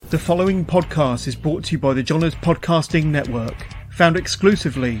The following podcast is brought to you by the Johners Podcasting Network, found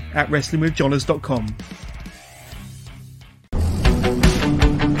exclusively at WrestlingWithJohners.com.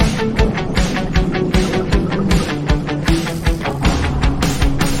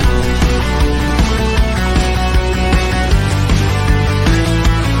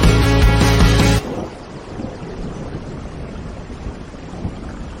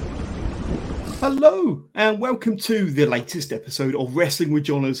 Hello and welcome to the latest episode of Wrestling with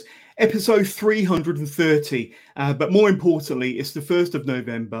Johners, episode 330. But more importantly, it's the 1st of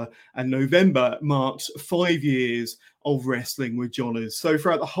November, and November marks 5 years of Wrestling with Johners. So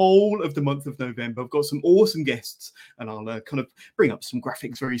throughout the whole of the month of November, I've got some awesome guests, and I'll kind of bring up some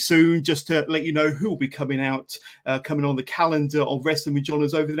graphics very soon just to let you know who will be coming on the calendar of Wrestling with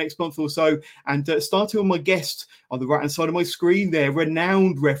Johners over the next month or so. And starting with my guest on the right-hand side of my screen there,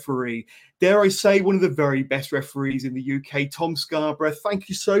 renowned referee, dare I say, one of the very best referees in the UK, Tom Scarborough. Thank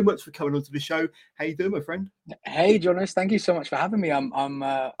you so much for coming onto the show. How you doing, my friend? Hey, Jonas. Thank you so much for having me. I'm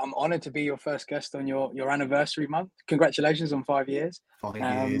honoured to be your first guest on your anniversary month. Congratulations on 5 years.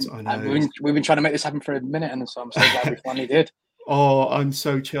 5 years, I know. We've been trying to make this happen for a minute, and so I'm so glad we finally did. Oh, I'm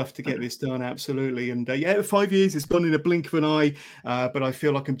so chuffed to get this done, absolutely. And 5 years, it's gone in a blink of an eye, but I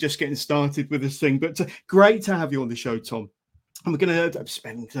feel like I'm just getting started with this thing. But great to have you on the show, Tom. And we're going to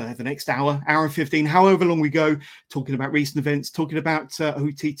spend the next hour and 15, however long we go, talking about recent events, talking about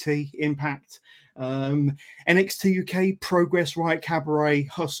OTT, Impact, NXTUK, Progress, Riot Cabaret,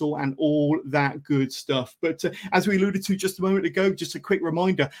 Hustle, and all that good stuff. But as we alluded to just a moment ago, just a quick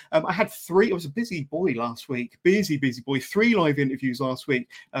reminder, I had I was a busy boy last week, busy boy, 3 live interviews last week,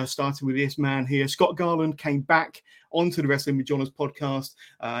 starting with this man here. Scott Garland came back onto the Wrestling with Johners podcast.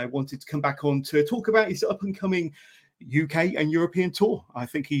 I wanted to come back on to talk about his up-and-coming UK and European tour. I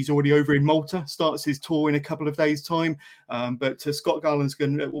think he's already over in Malta, starts his tour in a couple of days' time. But Scott Garland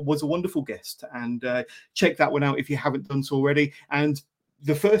was a wonderful guest, and check that one out if you haven't done so already. And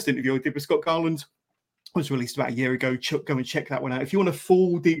the first interview I did with Scott Garland was released about a year ago. Go and check that one out. If you want a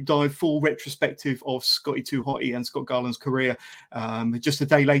full deep dive, full retrospective of Scotty 2 Hotty and Scott Garland's career, just a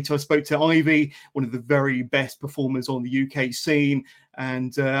day later, I spoke to Ivy, one of the very best performers on the UK scene.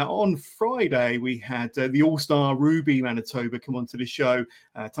 And on Friday, we had the All-Star Ruby Manitoba come onto the show,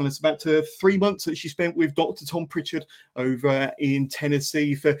 telling us about 3 months that she spent with Dr. Tom Pritchard over in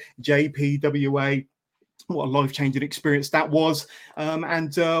Tennessee for JPWA. What a life-changing experience that was,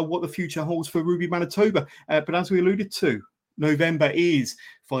 and what the future holds for Ruby Manitoba. But as we alluded to, November is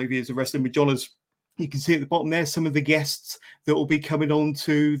 5 years of Wrestling with Johners. You can see at the bottom there some of the guests that will be coming on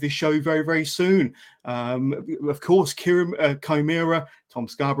to the show very, very soon. Of course, Chimera, Tom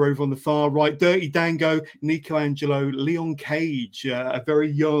Scarborough over on the far right, Dirty Dango, Nico Angelo, Leon Cage, a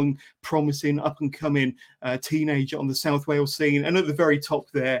very young, promising, up-and-coming teenager on the South Wales scene. And at the very top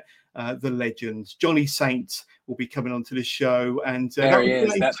there, the legend Johnny Saint will be coming onto the show, and there he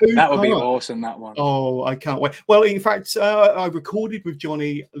is. That would be awesome, that one. Oh, I can't wait. Well, in fact, I recorded with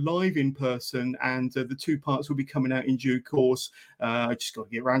Johnny live in person, and the 2 parts will be coming out in due course. I just got to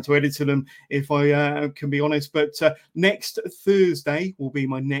get around to editing them, if I can be honest. But next Thursday will be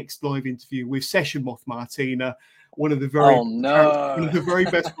my next live interview with Session Moth Martina, one of the one of the very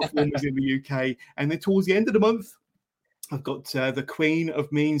best performers in the UK. And then towards the end of the month, I've got the Queen of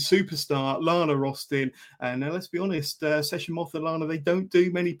Mean superstar, Lana Rostin. And let's be honest, Session Moth and Lana, they don't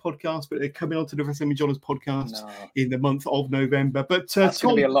do many podcasts, but they're coming onto the Wrestling with Johners podcast in the month of November. But that's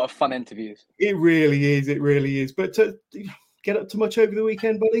going to be a lot of fun interviews. It really is. But get up to much over the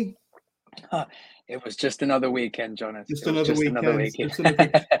weekend, buddy? It was just another weekend, Jonas. Just another weekend.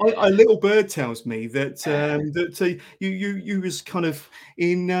 A little bird tells me that you was kind of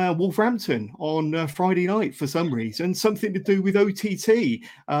in Wolverhampton on Friday night for some reason, something to do with OTT.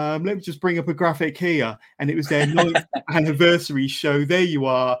 Let me just bring up a graphic here, and it was their 9th anniversary show. There you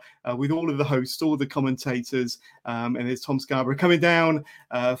are, with all of the hosts, all the commentators, and there's Tom Scarborough coming down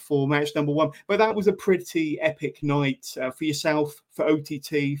for match number 1. But that was a pretty epic night for yourself, for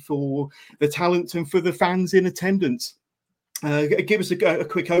OTT, for the talent, and for the fans in attendance. Give us a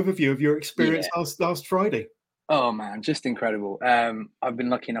quick overview of your experience last Friday. Oh man, just incredible. I've been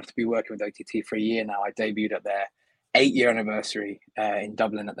lucky enough to be working with OTT for a year now. I debuted at their 8-year anniversary in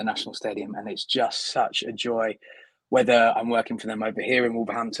Dublin at the National Stadium, and it's just such a joy, whether I'm working for them over here in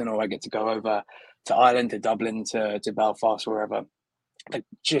Wolverhampton or I get to go over to Ireland, to Dublin, to Belfast, wherever. They're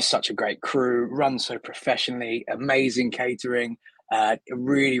just such a great crew, run so professionally, amazing catering, a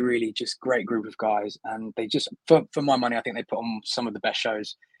really, really just great group of guys. And they just, for my money, I think they put on some of the best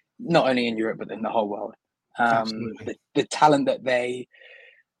shows, not only in Europe, but in the whole world. The talent that they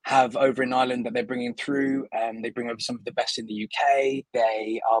have over in Ireland that they're bringing through. They bring over some of the best in the UK.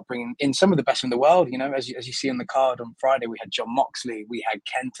 They are bringing in some of the best in the world. You know, as you see on the card on Friday, we had Jon Moxley, we had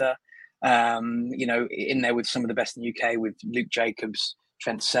Kenta, you know, in there with some of the best in the UK with Luke Jacobs,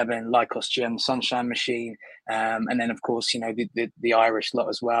 Trent Seven, Lycos Jim, Sunshine Machine, and then of course, you know, the Irish lot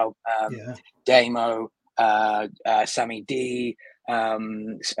as well. Damo, Sammy D,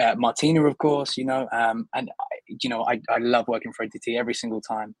 Martina, of course, you know, and you know, I love working for OTT every single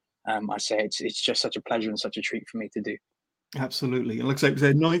time. I say it's just such a pleasure and such a treat for me to do. Absolutely. And like I say, it was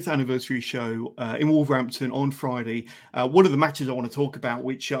their 9th anniversary show in Wolverhampton on Friday. One of the matches I want to talk about,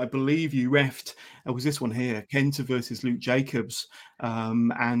 which I believe you refed, was this one here, Kenta versus Luke Jacobs. Well,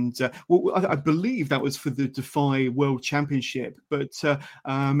 I believe that was for the Defy World Championship, but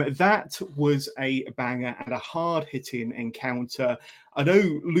that was a banger and a hard-hitting encounter. I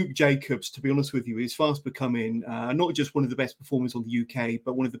know Luke Jacobs, to be honest with you, is fast becoming not just one of the best performers on the UK,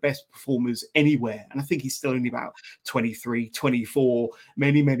 but one of the best performers anywhere. And I think he's still only about 23, 24,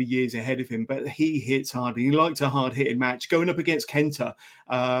 many, many years ahead of him. But he hits hard. He liked a hard-hitting match. Going up against Kenta,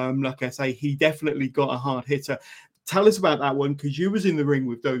 like I say, he definitely got a hard hitter. Tell us about that one, because you was in the ring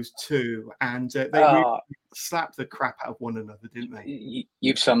with those two, and they really slapped the crap out of one another, didn't they?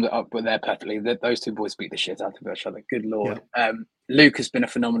 You've summed it up with there perfectly. Those two boys beat the shit out of each other. Good Lord. Yeah. Luke has been a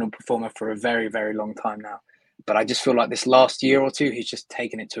phenomenal performer for a very, very long time now. But I just feel like this last year or two, he's just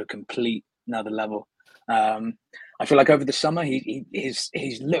taken it to a complete another level. I feel like over the summer, he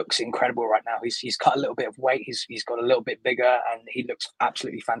looks incredible right now. He's cut a little bit of weight. He's got a little bit bigger, and he looks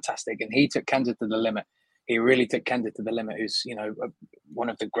absolutely fantastic. And he took Kenta to the limit. He really took Kenta to the limit, who's, you know, one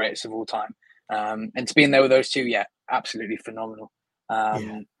of the greatest of all time. And to be in there with those two, yeah, absolutely phenomenal.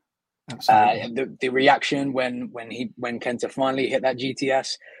 Absolutely. The reaction when Kenta finally hit that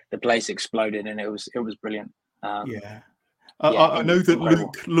GTS, the place exploded, and it was brilliant. I know that incredible.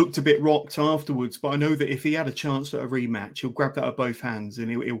 Luke looked a bit rocked afterwards, but I know that if he had a chance at a rematch, he'll grab that with both hands and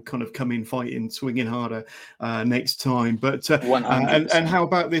he'll kind of come in fighting, swinging harder next time. But and how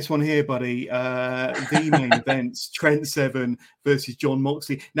about this one here, buddy? The main events: Trent Seven versus Jon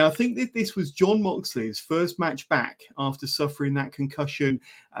Moxley. Now, I think that this was Jon Moxley's first match back after suffering that concussion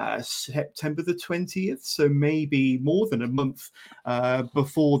September the 20th, so maybe more than a month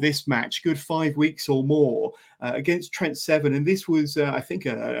before this match, good 5 weeks or more, against Trent Seven. And this was, I think,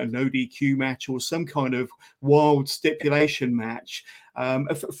 a no DQ match or some kind of wild stipulation match.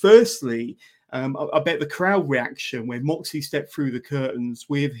 Firstly, I bet the crowd reaction when Moxley stepped through the curtains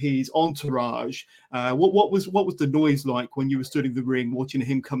with his entourage. What was the noise like when you were stood in the ring watching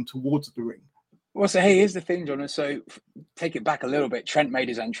him come towards the ring? Well, so hey, here's the thing, John. So take it back a little bit. Trent made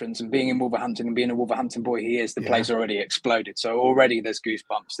his entrance, and being in Wolverhampton and being a Wolverhampton boy he is, the place already exploded. So already there's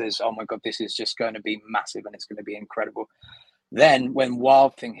goosebumps. There's, oh my God, this is just going to be massive and it's going to be incredible. Then when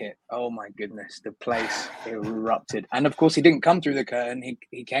Wild Thing hit, oh my goodness, the place erupted. And of course, he didn't come through the curtain.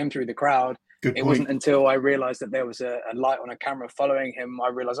 He came through the crowd. It wasn't until I realized that there was a light on a camera following him, I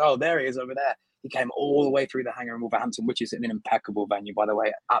realized, oh, there he is over there. He came all the way through the hangar in Wolverhampton, which is an impeccable venue, by the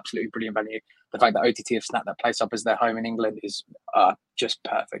way. Absolutely brilliant venue. The fact that OTT have snapped that place up as their home in England is just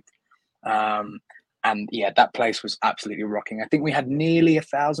perfect. And yeah, that place was absolutely rocking. I think we had nearly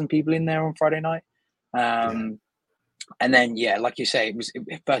 1,000 people in there on Friday night. And then, yeah, like you say, it was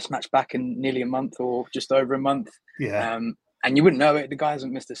first match back in nearly a month or just over a month. And you wouldn't know it. The guy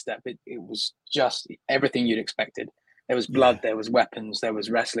hasn't missed a step. It was just everything you'd expected. There was blood, there was weapons, there was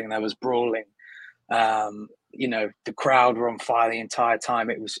wrestling, there was brawling. You know, the crowd were on fire the entire time.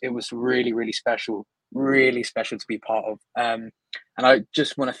 It was really, really special to be part of. And I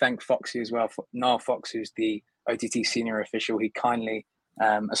just want to thank Foxy as well, Niall Fox, who's the OTT senior official. He kindly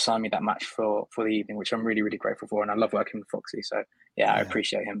assigned me that match for the evening, which I'm really, really grateful for. And I love working with Foxy. So yeah, I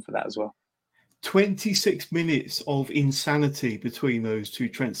appreciate him for that as well. 26 minutes of insanity between those two,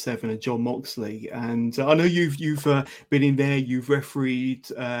 Trent Seven and Jon Moxley. And I know you've been in there, you've refereed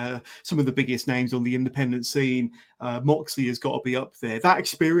some of the biggest names on the independent scene. Moxley has got to be up there. That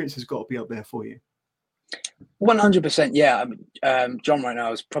experience has got to be up there for you. 100%, yeah. Jon right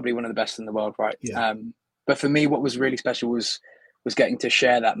now is probably one of the best in the world, right? But for me, what was really special was getting to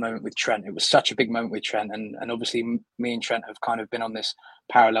share that moment with Trent. It was such a big moment with Trent. And obviously me and Trent have kind of been on this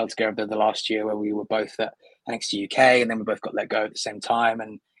parallel together the last year where we were both at NXTUK and then we both got let go at the same time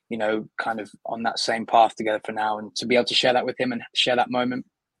and, you know, kind of on that same path together for now. And to be able to share that with him and share that moment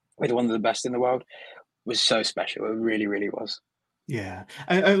with one of the best in the world was so special. It really, really was. Yeah,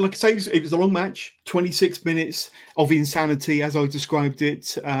 and like I say, it was a long match, 26 minutes of insanity, as I described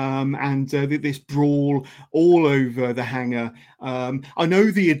it, and this brawl all over the hangar. I know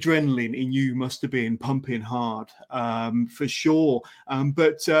the adrenaline in you must have been pumping hard, for sure.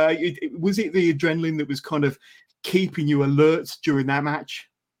 But was it the adrenaline that was kind of keeping you alert during that match?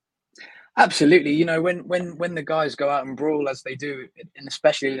 Absolutely. You know, when the guys go out and brawl as they do, and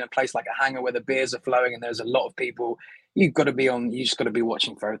especially in a place like a hangar where the beers are flowing and there's a lot of people, you've got to be on. You just got to be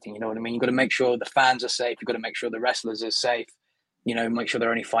watching for everything. You know what I mean? You've got to make sure the fans are safe. You've got to make sure the wrestlers are safe. You know, make sure they're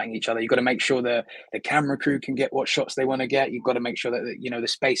only fighting each other. You've got to make sure the camera crew can get what shots they want to get. You've got to make sure that the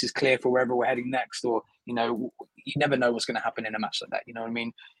space is clear for wherever we're heading next. Or you never know what's going to happen in a match like that. You know what I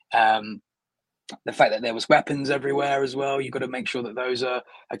mean? The fact that there was weapons everywhere as well, you've got to make sure that those are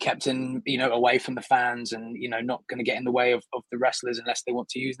kept in, away from the fans and, not going to get in the way of the wrestlers unless they want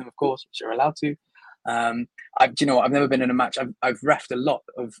to use them, of course, which they're allowed to. I've never been in a match. I've reffed a lot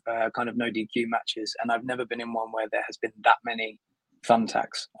of kind of no DQ matches, and I've never been in one where there has been that many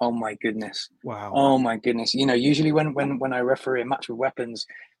thumbtacks. Oh my goodness. Wow. Oh my goodness. Usually when I referee a match with weapons,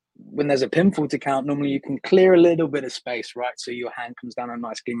 when there's a pinfall to count, normally you can clear a little bit of space, right? So your hand comes down on a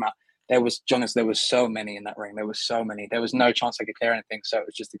nice clean mat. There was so many in that ring. There was so many. There was no chance I could clear anything. So it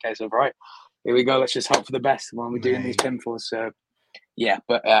was just a case of, right, here we go. Let's just hope for the best when we're doing these pinfalls. So yeah,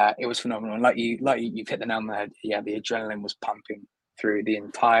 but it was phenomenal. And you've hit the nail on the head. Yeah, the adrenaline was pumping through the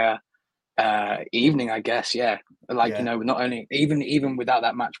entire evening, I guess. Yeah, not only even without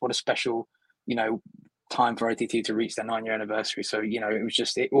that match, what a special time for OTT to reach their 9-year anniversary. So it was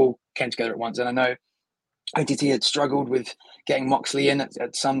just, it all came together at once. And I know OTT had struggled with getting Moxley in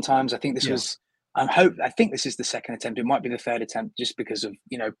at some times. I think this was, I think this is the second attempt. It might be the third attempt just because of,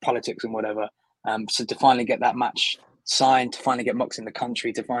 politics and whatever. So to finally get that match signed, to finally get Mox in the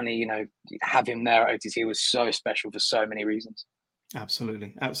country, to finally, have him there at OTT was so special for so many reasons.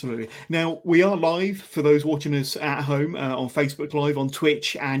 Absolutely. Now, we are live for those watching us at home on Facebook Live, on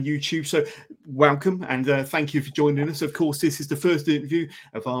Twitch and YouTube. So welcome and thank you for joining us. Of course, this is the first interview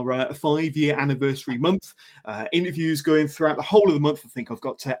of our 5-year anniversary month. Interviews going throughout the whole of the month. I think I've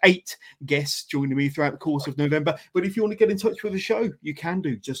got 8 guests joining me throughout the course of November. But if you want to get in touch with the show, you can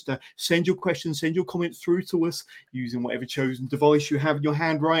do. Just send your questions, send your comments through to us using whatever chosen device you have in your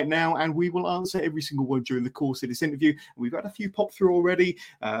hand right now. And we will answer every single one during the course of this interview. We've had a few pop through already.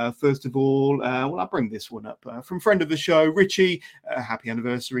 First of all, I'll bring this one up from friend of the show, Richie. Happy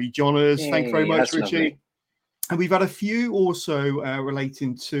anniversary, Johners. Hey, thank you very much, Richie. Lovely. And we've had a few also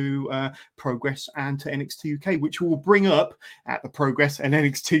relating to Progress and to NXTUK, which we'll bring up at the Progress and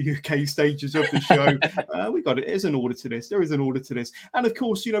NXTUK stages of the show. We got it. There's an order to this. There is an order to this. And of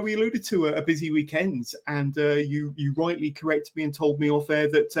course, we alluded to a busy weekend, and you rightly corrected me and told me off air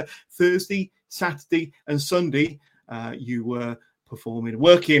that Thursday, Saturday, and Sunday you were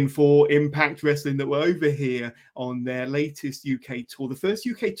working for Impact Wrestling that were over here on their latest UK tour. The first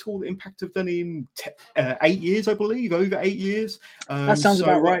UK tour that Impact have done in 8 years, I believe, over 8 years. That sounds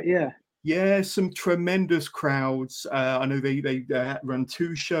about right, yeah. Yeah, some tremendous crowds. I know they run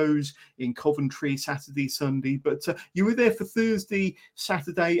 2 shows in Coventry, Saturday, Sunday, but you were there for Thursday,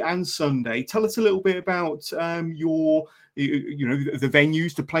 Saturday, and Sunday. Tell us a little bit about your, the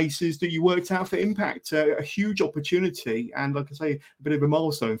venues, the places that you worked out for Impact. A huge opportunity, and like I say, a bit of a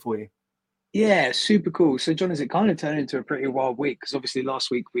milestone for you. Yeah, super cool. So, John, it kind of turned into a pretty wild week because obviously last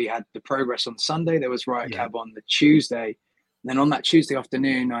week we had the Progress on Sunday. There was Riot Cab on the Tuesday. And then on that Tuesday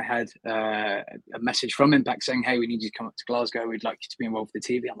afternoon, I had a message from Impact saying, "Hey, we need you to come up to Glasgow. We'd like you to be involved with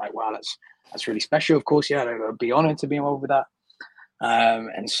the TV." I'm like, "Wow, that's really special." Of course, yeah, I'd be honoured to be involved with that.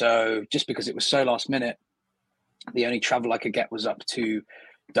 And so, just because it was so last minute, the only travel I could get was up to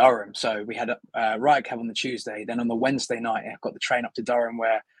Durham. So we had a Riot Cab on the Tuesday. Then on the Wednesday night, I got the train up to Durham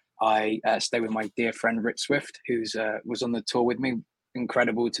where I stay with my dear friend Rich Swift, who's was on the tour with me.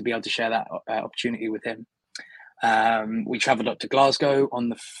 Incredible to be able to share that opportunity with him. We travelled up to Glasgow on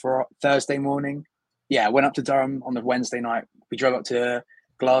the Thursday morning. Yeah, went up to Durham on the Wednesday night. We drove up to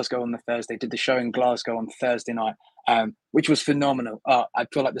Glasgow on the Thursday, did the show in Glasgow on Thursday night, which was phenomenal. I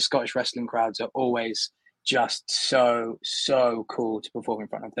feel like the Scottish wrestling crowds are always just so cool to perform in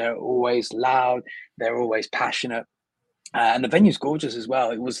front of. They're always loud. They're always passionate. And the venue's gorgeous as well.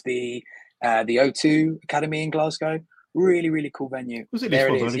 It was the O2 Academy in Glasgow. Really, really cool venue. Was it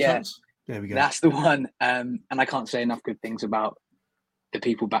there? It is, yeah. There we go. That's the one. And I can't say enough good things about the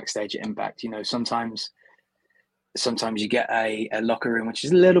people backstage at Impact. Sometimes you get a locker room which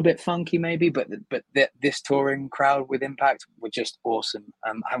is a little bit funky, maybe, but this touring crowd with Impact were just awesome.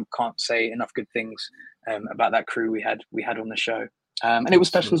 I can't say enough good things about that crew we had on the show. And it was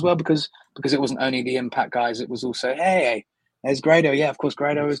special as well because it wasn't only the Impact guys. It was also, hey, There's Grado. Yeah, of course,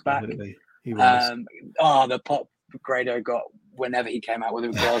 Grado was back. He was. The pop Grado got whenever he came out, whether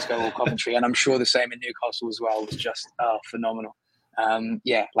it was Glasgow or Coventry, and I'm sure the same in Newcastle as well, was just phenomenal.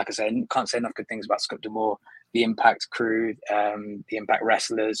 Like I said, can't say enough good things about Scott D'Amore, the Impact crew, the Impact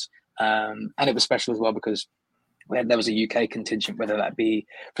wrestlers, and it was special as well because there was a UK contingent, whether that be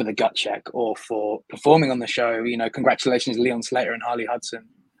for the gut check or for performing on the show. Congratulations, Leon Slater and Harley Hudson.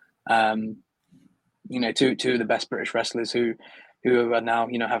 Two of the best British wrestlers who are now,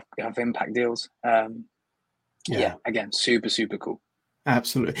 have Impact deals. Again, super, super cool.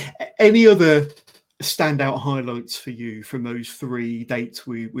 Absolutely. Any other standout highlights for you from those 3 dates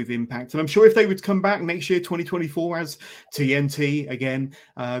with Impact? And I'm sure if they would come back next year, 2024, as TNT again,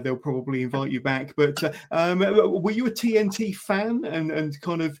 they'll probably invite you back. But were you a TNT fan? And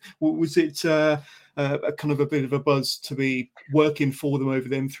kind of, was it a kind of a bit of a buzz to be working for them over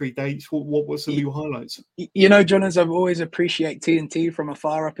them 3 dates? What were some of your highlights? John, as I've always appreciate TNT from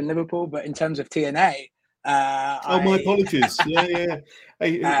afar up in Liverpool, but in terms of TNA, my apologies.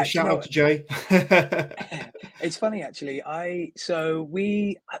 Hey, shout out to Jay. It's funny actually. I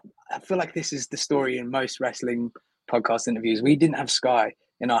feel like this is the story in most wrestling podcast interviews. We didn't have Sky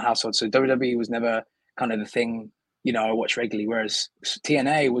in our household, so WWE was never kind of the thing I watch regularly. Whereas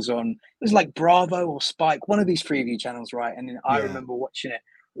TNA was on, it was like Bravo or Spike, one of these Freeview channels, right? And I remember watching it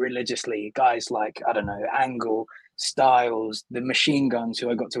religiously. Guys like, I don't know, Angle, Styles, the Machine Guns,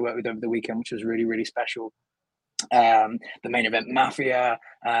 who I got to work with over the weekend, which was really, really special. The Main Event Mafia,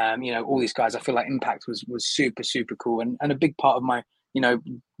 all these guys. I feel like Impact was super, super cool and a big part of my,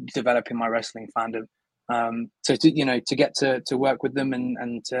 developing my wrestling fandom. So to get to work with them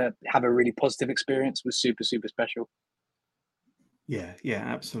and to have a really positive experience was super, super special. Yeah,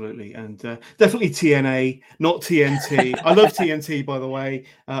 absolutely. And definitely TNA, not TNT. I love TNT, by the way.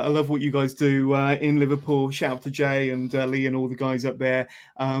 I love what you guys do in Liverpool. Shout out to Jay and Lee and all the guys up there.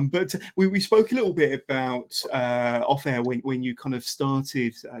 But we spoke a little bit about off air when you kind of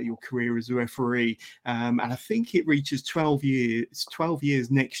started your career as a referee. And I think it reaches 12 years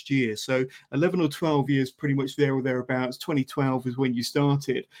next year. So 11 or 12 years, pretty much there or thereabouts. 2012 is when you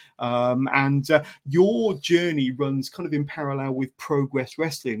started. And your journey runs kind of in parallel with Progress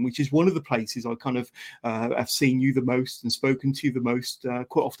Wrestling, which is one of the places I kind of have seen you the most and spoken to you the most,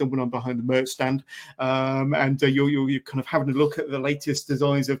 quite often when I'm behind the merch stand. And you're kind of having a look at the latest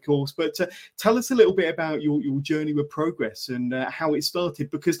designs, of course. But tell us a little bit about your journey with Progress and how it started,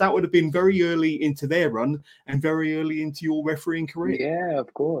 because that would have been very early into their run and very early into your refereeing career. Yeah,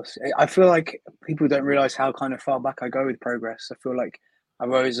 of course. I feel like people don't realize how kind of far back I go with Progress. I feel like I've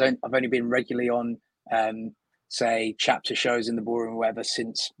only been regularly on say chapter shows in the ballroom or whatever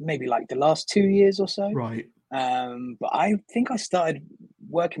since maybe like the last 2 years or so. Right. But I think I started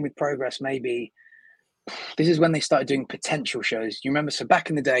working with Progress maybe, this is when they started doing potential shows. You remember, so back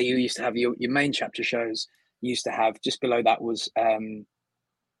in the day you used to have your main chapter shows. You used to have, just below that was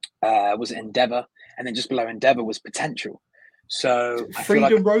Endeavour, and then just below Endeavour was Potential. So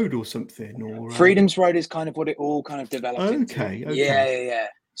Freedom Road or something, or Freedom's Road is kind of what it all kind of developed into. Okay. Yeah.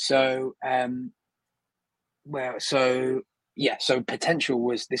 So so Potential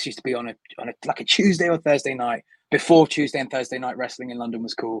was, this used to be on a like a Tuesday or Thursday night, before Tuesday and Thursday night wrestling in London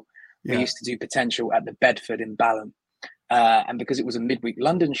was cool. We used to do Potential at the Bedford in Balham, and because it was a midweek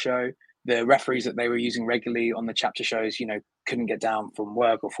London show, the referees that they were using regularly on the chapter shows, couldn't get down from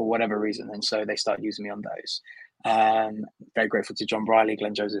work or for whatever reason, and so they started using me on those. Very grateful to John Briley,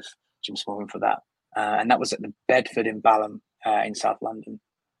 Glenn Joseph, Jim Smallman for that, and that was at the Bedford in Balham in South London.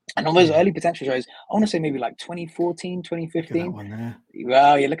 And on those early Potential shows, I want to say maybe like 2014, 2015. That one there.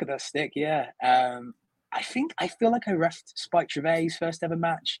 Well, you look at that stick, yeah. I feel like I refed Spike Trivet's first ever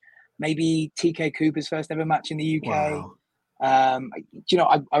match, maybe TK Cooper's first ever match in the UK. Wow. I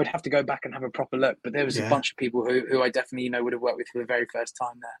would have to go back and have a proper look, but there was a bunch of people who I definitely would have worked with for the very first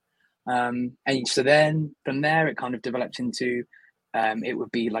time there. And so then from there it kind of developed into it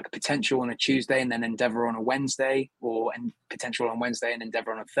would be like a Potential on a Tuesday and then Endeavour on a Wednesday, or Potential on Wednesday and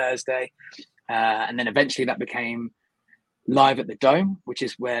Endeavour on a Thursday, and then eventually that became Live at the Dome, which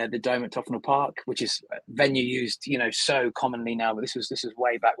is where the Dome at Tottenham Park, which is a venue used so commonly now, but this was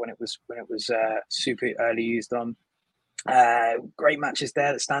way back when it was super early used on. Great matches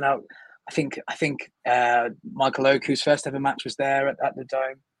there that stand out. I think Michael Oak, whose first ever match was there at the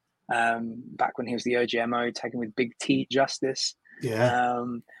Dome, back when he was the OGMO, taken with Big T Justice. Yeah.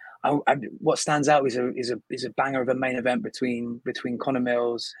 What stands out is a banger of a main event between Connor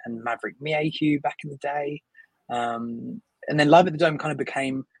Mills and Maverick Mayhew back in the day. And then Live at the Dome kind of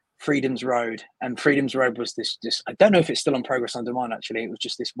became Freedom's Road, and Freedom's Road was this I don't know if it's still on Progress on Demand actually. It was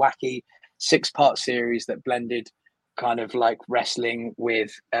just this wacky 6-part series that blended kind of like wrestling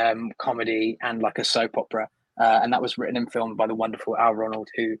with comedy and like a soap opera. And that was written and filmed by the wonderful Al Ronald,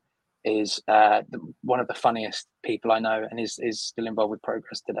 who is one of the funniest people I know, and is still involved with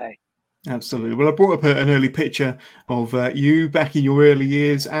Progress today. Absolutely. Well, I brought up an early picture of you back in your early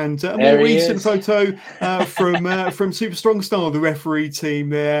years, and a more recent photo from Super Strong Style, the referee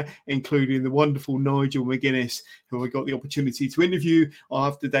team there, including the wonderful Nigel McGuinness, who I got the opportunity to interview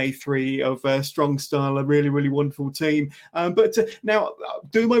after day 3 of Strong Style, a really, really wonderful team. But now,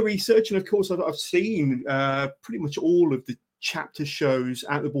 doing my research, and of course, I've seen pretty much all of the chapter shows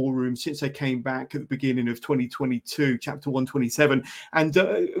at the ballroom since they came back at the beginning of 2022, chapter 127. And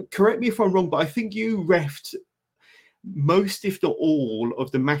correct me if I'm wrong, but I think you refed most, if not all,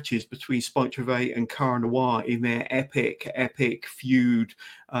 of the matches between Spike Trivet and Cara Noir in their epic feud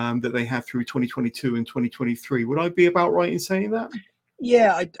that they had through 2022 and 2023. Would I be about right in saying that?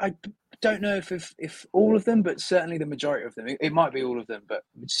 Yeah, I don't know if all of them, but certainly the majority of them. It might be all of them, but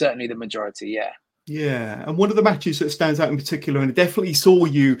certainly the majority, yeah. Yeah, and one of the matches that stands out in particular, and I definitely saw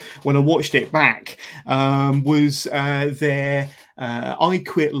you when I watched it back, was their I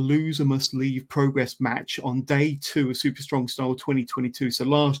Quit Loser Must Leave Progress match on day 2 of Super Strong Style 2022. So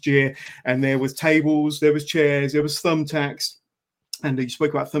last year, and there was tables, there was chairs, there was thumbtacks. And you spoke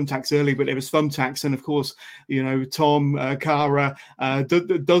about thumbtacks earlier, but there was thumbtacks, and of course, you know, Tom Cara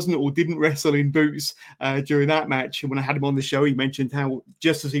doesn't or didn't wrestle in boots during that match. And when I had him on the show, he mentioned how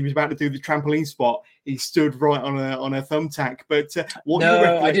just as he was about to do the trampoline spot, he stood right on a thumbtack. But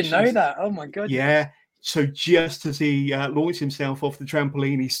I didn't know that. Oh my god! Yeah. So just as he launched himself off the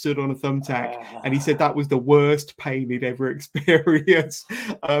trampoline, he stood on a thumbtack, and he said that was the worst pain he'd ever experienced.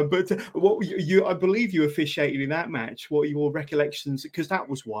 But what I believe you officiated in that match. What are your recollections? Because that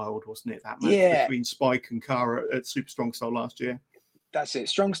was wild, wasn't it? That match between Spike and Cara at Super Strong Style last year. That's it.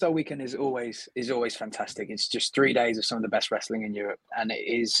 Strong Style weekend is always fantastic. It's just 3 days of some of the best wrestling in Europe, and it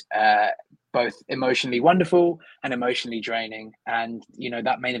is both emotionally wonderful and emotionally draining. And you know,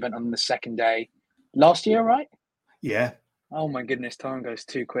 that main event on the second day last year, right? Yeah. Oh my goodness, time goes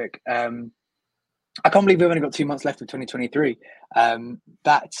too quick. I can't believe we've only got 2 months left of 2023.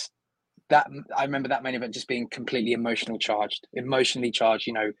 That I remember that main event just being completely emotionally charged.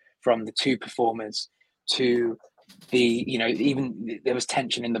 You know, from the two performers to the, you know, even there was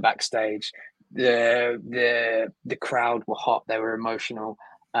tension in the backstage. The crowd were hot. They were emotional.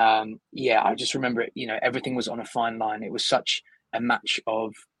 I just remember it. You know, everything was on a fine line. It was such a match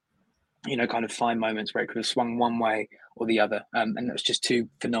of, you know, kind of fine moments where it could have swung one way or the other. And it was just two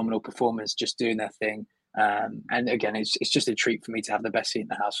phenomenal performers just doing their thing. And again, it's just a treat for me to have the best seat in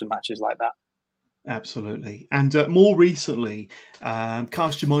the house for matches like that. Absolutely. And more recently,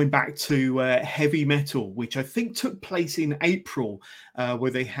 cast your mind back to Heavy Metal, which I think took place in April,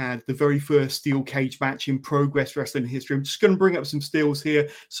 where they had the very first steel cage match in Progress Wrestling history. I'm just going to bring up some stills here,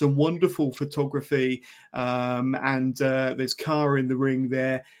 some wonderful photography, and there's Cara in the ring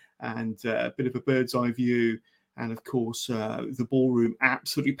there, and a bit of a bird's eye view. And of course, the ballroom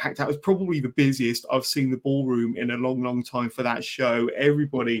absolutely packed out. It was probably the busiest I've seen the ballroom in a long, long time for that show.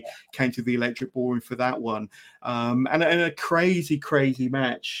 Everybody came to the Electric Ballroom for that one. And a crazy, crazy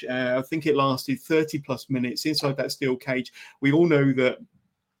match. I think it lasted 30 plus minutes inside that steel cage. We all know that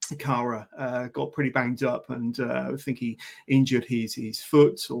Cara got pretty banged up, and I think he injured his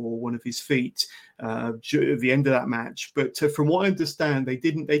foot or one of his feet at the end of that match. But from what I understand, they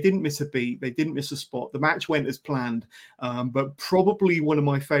didn't miss a beat, they didn't miss a spot. The match went as planned, but probably one of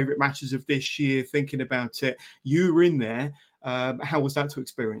my favorite matches of this year. Thinking about it, you were in there. How was that to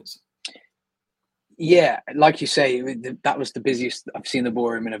experience? Yeah, like you say, that was the busiest I've seen the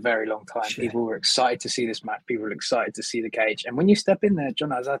ballroom in a very long time. Sure. People were excited to see this match. People were excited to see the cage. And when you step in there,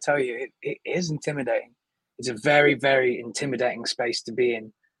 John, as I tell you, it is intimidating. It's a very, very intimidating space to be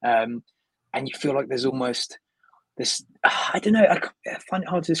in. And you feel like there's almost this, I don't know, I find it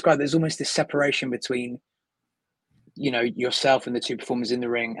hard to describe. There's almost this separation between, you know, yourself and the two performers in the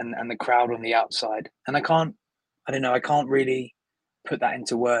ring and the crowd on the outside. And I can't really put that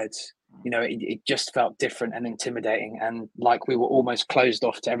into words. You know, it just felt different and intimidating, and like we were almost closed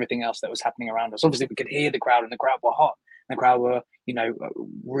off to everything else that was happening around us. Obviously, we could hear the crowd, and the crowd were hot. And the crowd were, you know,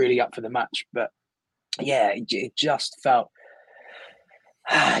 really up for the match. But yeah, it just felt,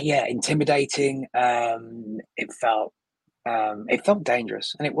 intimidating. It felt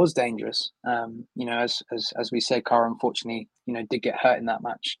dangerous, and it was dangerous. You know, as we say, Cara unfortunately, you know, did get hurt in that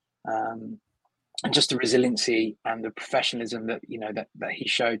match. And just the resiliency and the professionalism that, you know, that he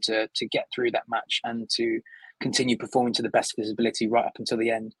showed to get through that match and to continue performing to the best of his ability right up until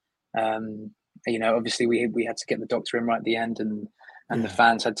the end. You know, obviously we had to get the doctor in right at the end, and and the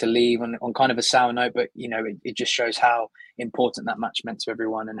fans had to leave on kind of a sour note. But it just shows how important that match meant to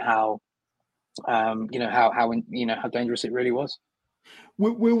everyone, and how how dangerous it really was.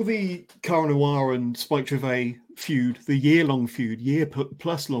 Will the Cara Noir and Spike Trivet feud, the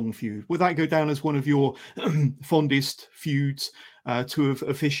year-plus long feud, will that go down as one of your fondest feuds to have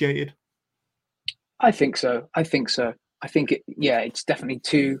officiated? I think so. I think it's definitely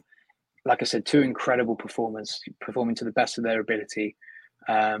two incredible performers performing to the best of their ability.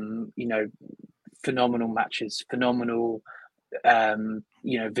 Phenomenal matches, phenomenal,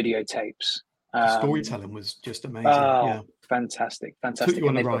 videotapes. The storytelling was just amazing. Fantastic. Took you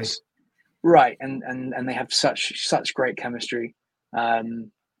on a ride. Right, and they have such great chemistry. By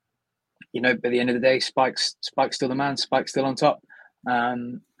the end of the day, Spike's still the man. Spike's still on top.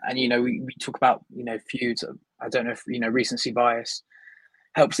 And we talk about feuds. I don't know if recency bias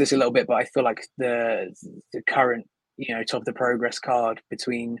helps this a little bit, but I feel like the current top of the progress card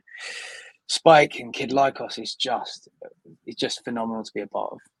between Spike and Kid Lycos is just phenomenal to be a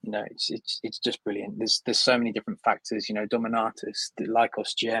part of. It's just brilliant. There's so many different factors. Dominatus, the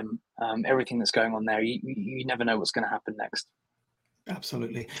Lycos gem, everything that's going on there. You never know what's going to happen next.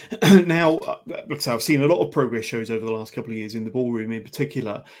 Absolutely. Now, I've seen a lot of progress shows over the last couple of years in the ballroom in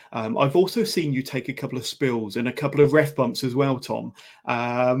particular. I've also seen you take a couple of spills and a couple of ref bumps as well, Tom.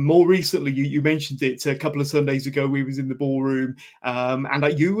 More recently, you mentioned it a couple of Sundays ago. We was in the ballroom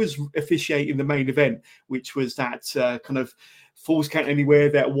and you was officiating the main event, which was that kind of Falls Count Anywhere,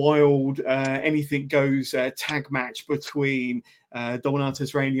 that wild anything goes tag match between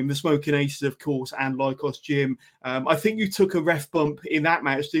Dominatus Ranium, the Smoking Aces, of course, and Lycos Jim. I think you took a ref bump in that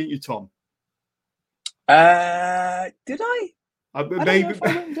match, didn't you, Tom? Did I? I don't know if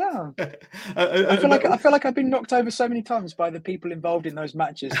I went down. I feel like I've been knocked over so many times by the people involved in those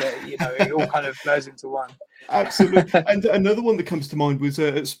matches that it all kind of blurs into one. Absolutely. And another one that comes to mind was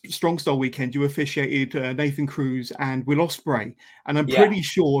Strong Style Weekend. You officiated Nathan Cruz and Will Ospreay, and I'm pretty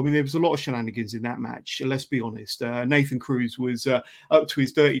sure. There was a lot of shenanigans in that match. Let's be honest. Nathan Cruz was up to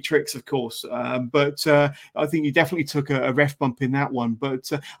his dirty tricks, of course, but I think you definitely took a ref bump in that one. But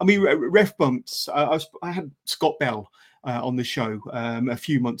ref bumps. I had Scott Bell on the show a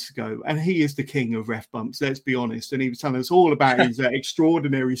few months ago, and he is the king of ref bumps, let's be honest, and he was telling us all about his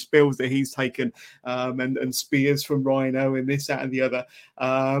extraordinary spills that he's taken, and spears from Rhino and this, that and the other,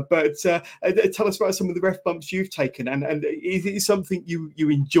 but tell us about some of the ref bumps you've taken, and is it something you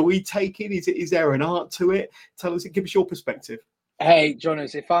enjoy taking? Is there an art to it? Tell us, give us your perspective. Hey,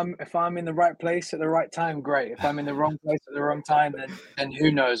 Jonas, if I'm in the right place at the right time, great. If I'm in the wrong place at the wrong time, then who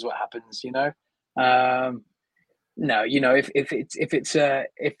knows what happens, No, if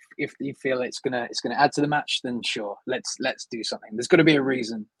you feel it's gonna add to the match, then sure, let's do something. There's got to be a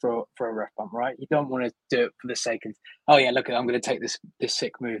reason for a ref bump, right? You don't want to do it for the sake of, oh yeah, look, I'm going to take this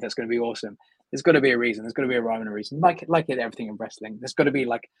sick move that's going to be awesome. There's got to be a reason. There's got to be a rhyme and a reason. Like everything in wrestling, there's got to be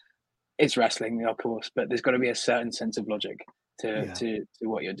it's wrestling, of course, but there's got to be a certain sense of logic to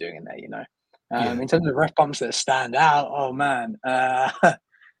what you're doing in there. In terms of ref bumps that stand out, oh man,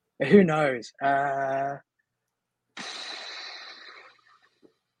 who knows?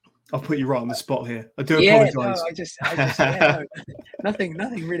 I'll put you right on the spot here. I do apologize. No,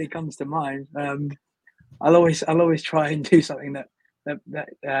 nothing really comes to mind. I'll always try and do something that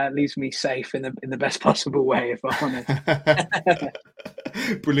leaves me safe in the best possible way, if I'm honest.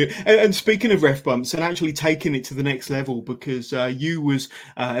 Brilliant. And speaking of ref bumps, and actually taking it to the next level, because you was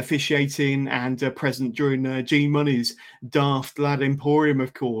officiating and present during Gene Money's Daft Lad Emporium,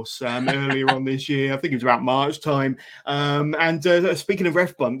 of course, earlier on this year. I think it was about March time. And speaking of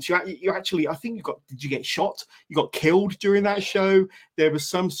ref bumps, you actually, I think did you get shot? You got killed during that show. There was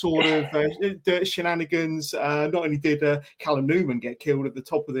some sort of dirt shenanigans. Not only did Callum Newman get killed at the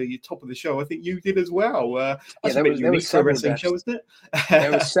top of the show, I think you did as well. There was for a wrestling show, wasn't it?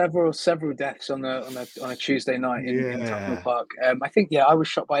 There were several deaths on a Tuesday night in Tottenham Park. I think I was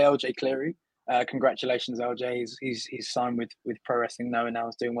shot by LJ Cleary. Congratulations, LJ. He's signed with Pro Wrestling now, and now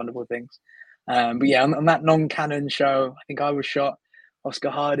is doing wonderful things. But on that non-canon show, I think I was shot. Oscar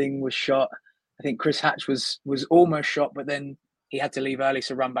Harding was shot. I think Chris Hatch was almost shot, but then he had to leave early,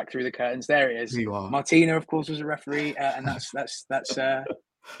 so run back through the curtains. There he is. Martina, of course, was a referee, and that's look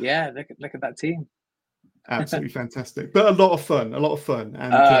at that team. Absolutely fantastic, but a lot of fun.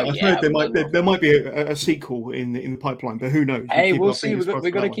 And I've heard there might be a sequel in the pipeline, but who knows? Hey, we'll see. We've got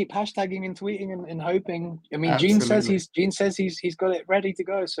to keep hashtagging and tweeting and hoping. I mean, Gene says he's got it ready to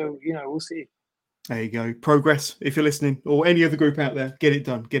go, so we'll see. There you go. Progress, if you're listening, or any other group out there, get it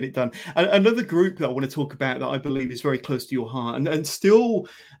done. Get it done. Another group that I want to talk about that I believe is very close to your heart and still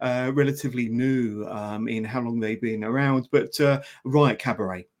relatively new in how long they've been around, but Riot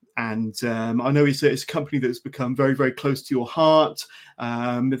Cabaret. And I know it's a company that's become very, very close to your heart.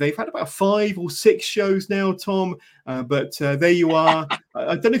 They've had about 5 or 6 shows now, Tom. But there you are.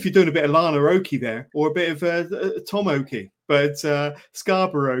 I don't know if you're doing a bit of Lana Oki there or a bit of Tom Oki, but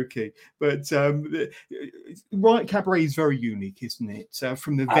Scarborough Oki. But Riot Cabaret is very unique, isn't it?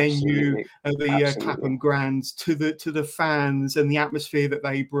 From the venue, the Clapham Grands to the fans and the atmosphere that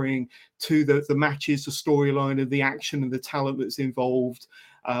they bring to the matches, the storyline, and the action and the talent that's involved.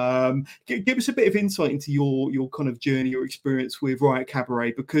 Give us a bit of insight into your kind of journey, your experience with Riot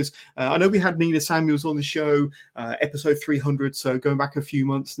Cabaret, because I know we had Nina Samuels on the show, episode 300, so going back a few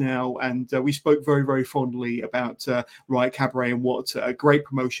months now, and we spoke very, very fondly about Riot Cabaret and what a great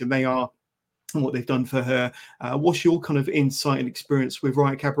promotion they are and what they've done for her. What's your kind of insight and experience with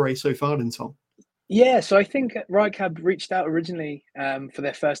Riot Cabaret so far then, Tom? Yeah, so I think Riot Cab reached out originally for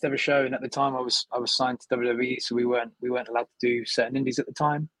their first ever show, and at the time I was signed to WWE, so we weren't allowed to do certain indies at the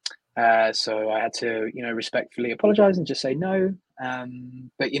time. So I had to, respectfully apologize and just say no.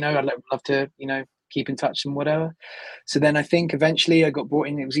 But I'd love to, keep in touch and whatever. So then I think eventually I got brought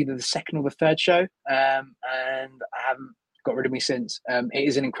in. It was either the second or the third show, and I haven't got rid of me since. It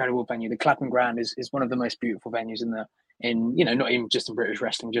is an incredible venue. The Clapham Grand is one of the most beautiful venues not even just in British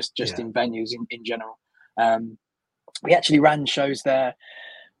wrestling, just in venues in general. We actually ran shows there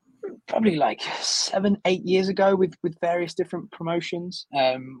probably like 7-8 years ago with various different promotions.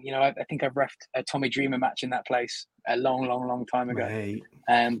 I think I've refed a Tommy Dreamer match in that place a long time ago. Right.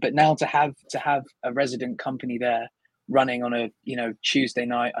 But now to have a resident company there running on a Tuesday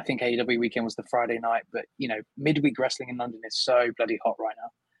night, I think AEW weekend was the Friday night, but midweek wrestling in London is so bloody hot right now.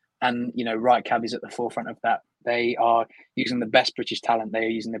 And, Riot Cab is at the forefront of that. They are using the best British talent. They are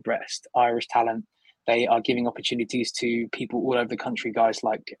using the best Irish talent. They are giving opportunities to people all over the country. Guys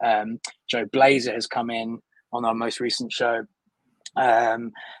like Joe Blazer has come in on our most recent show.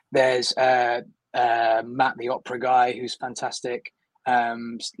 There's Matt, the opera guy, who's fantastic.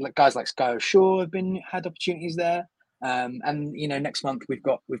 Guys like Sky O'Shaw have had opportunities there. And next month we've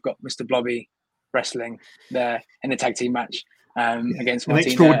got Mr. Blobby wrestling there in a tag team match. Against an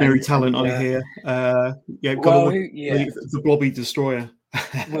extraordinary talent, I hear. The Blobby Destroyer.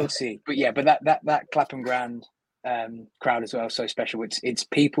 We'll see, but that Clapham Grand crowd as well is so special. It's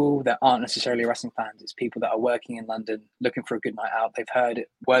people that aren't necessarily wrestling fans. It's people that are working in London, looking for a good night out. They've heard it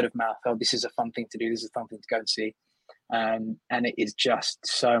word of mouth. Oh, this is a fun thing to do. This is a fun thing to go and see, and it is just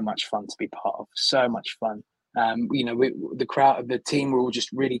so much fun to be part of. So much fun. The crowd, the team, we're all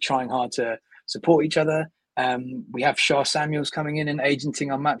just really trying hard to support each other. We have Shah Samuels coming in and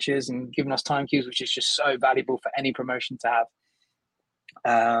agenting our matches and giving us time cues, which is just so valuable for any promotion to have.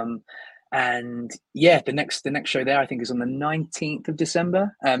 The next show there I think is on the 19th of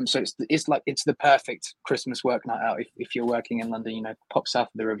December. So it's the perfect Christmas work night out if you're working in London. Pop south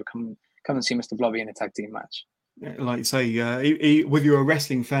of the river, come and see Mr. Blobby in a tag team match. Like you say, whether you're a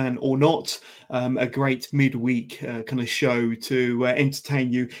wrestling fan or not, a great midweek kind of show to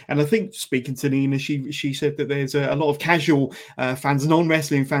entertain you. And I think, speaking to Nina, she said that there's a lot of casual fans,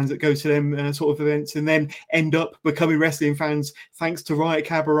 non-wrestling fans that go to them sort of events and then end up becoming wrestling fans thanks to Riot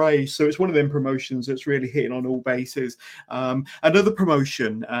Cabaret. So it's one of them promotions that's really hitting on all bases. Another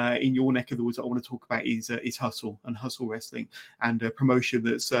promotion in your neck of the woods that I want to talk about is Hustle and Hustle Wrestling, and a promotion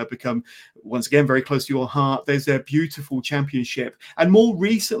that's become, once again, very close to your heart. There's a beautiful championship, and more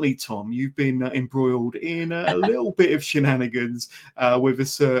recently, Tom, you've been embroiled in a little bit of shenanigans with a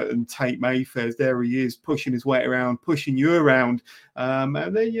certain Tate Mayfairs. There he is, pushing his weight around, pushing you around,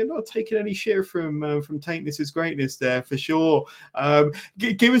 and then you're not taking any shit from Tate. This is greatness there for sure.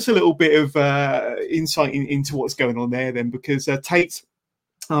 Give us a little bit of insight into what's going on there then, because Tate's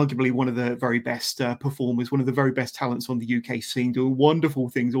arguably one of the very best performers, one of the very best talents on the UK scene, doing wonderful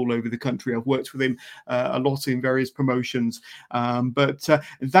things all over the country. I've worked with him a lot in various promotions, but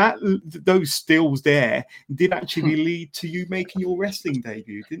those stills there did actually lead to you making your wrestling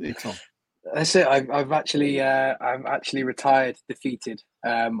debut, didn't it, Tom? That's it. I've actually retired defeated.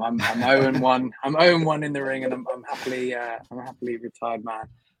 I'm 0-1. I'm 0-1 in the ring, and I'm happily retired, man.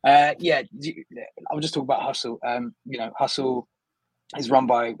 I'll just talk about Hustle. Hustle is run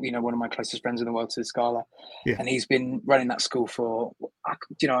by one of my closest friends in the world, Sid Scala, and he's been running that school for I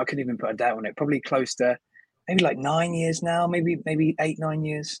couldn't even put a date on it. Probably close to maybe like 9 years now, maybe 8-9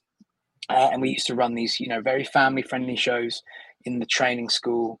 years. And we used to run these very family friendly shows in the training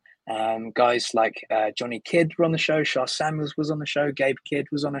school. Guys like Johnny Kidd were on the show, Shah Samuels was on the show, Gabe Kidd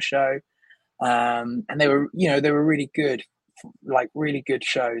was on a show. and they were really good, like really good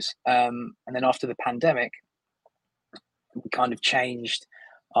shows. And then after the pandemic, we kind of changed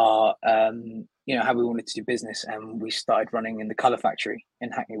our how we wanted to do business, and we started running in the Colour Factory in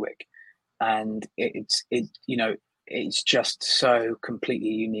Hackney Wick, and it's just so completely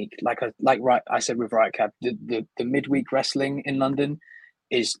unique. I said with Riot Cab, the midweek wrestling in London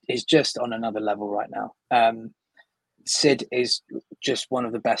is just on another level right now. Sid is just one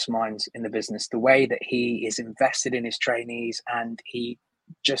of the best minds in the business. The way that he is invested in his trainees and he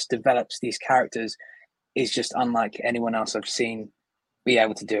just develops these characters is just unlike anyone else I've seen be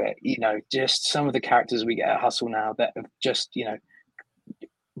able to do it. Just some of the characters we get at Hustle now that have just,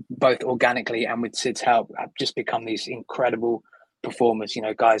 both organically and with Sid's help, have just become these incredible performers.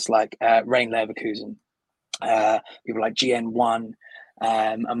 Guys like Rain Leverkusen, people like GN1,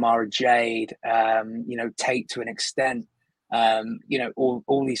 Amara Jade, Tate to an extent.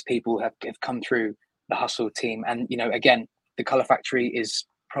 All these people have come through the Hustle team. And, again, the Colour Factory is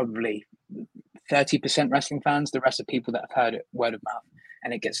probably 30% wrestling fans. The rest are people that have heard it word of mouth.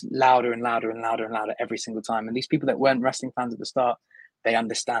 And it gets louder and louder and louder and louder every single time. And these people that weren't wrestling fans at the start, they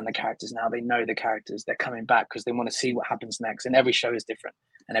understand the characters now. They know the characters. They're coming back because they want to see what happens next. And every show is different.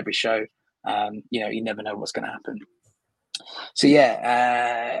 And every show, you never know what's going to happen. So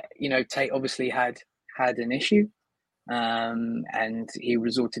Tate obviously had an issue, and he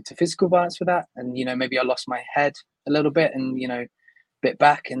resorted to physical violence for that. And maybe I lost my head a little bit, and bit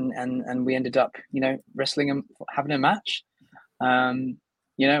back, and we ended up wrestling and having a match. I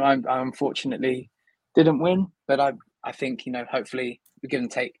unfortunately didn't win, but I think hopefully we're going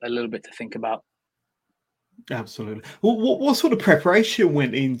to take a little bit to think about. Absolutely. Well, what sort of preparation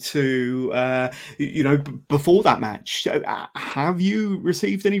went into, before that match? Have you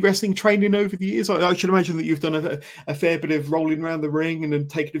received any wrestling training over the years? I should imagine that you've done a fair bit of rolling around the ring and then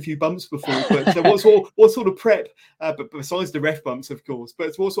taken a few bumps before. But what sort of prep, but besides the ref bumps, of course,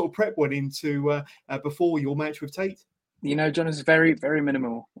 but what sort of prep went into before your match with Tate? John, is very, very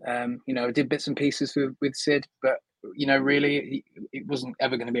minimal. I did bits and pieces with Sid, but really, it wasn't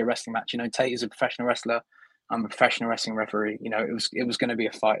ever going to be a wrestling match. Tate is a professional wrestler. I'm a professional wrestling referee. It was going to be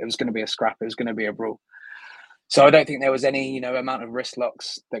a fight. It was going to be a scrap. It was going to be a brawl. So I don't think there was any, amount of wrist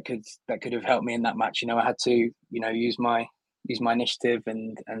locks that could have helped me in that match. I had to, use my initiative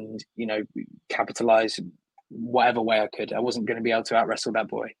and capitalize whatever way I could. I wasn't going to be able to out wrestle that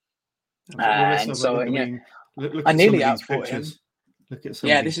boy. And so I nearly outfought him. Look at some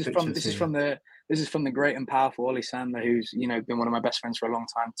of these this is from the great and powerful Ollie Sandler, who's been one of my best friends for a long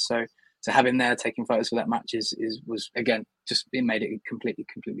time. So to have him there taking photos for that match was again just it made it completely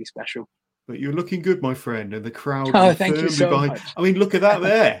special. But you're looking good, my friend, and the crowd. Oh, thank you so much. I mean, look at that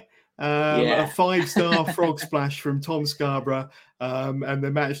there. A 5-star frog splash from Tom Scarborough, and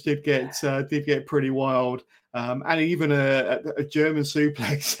the match did get pretty wild. And even a German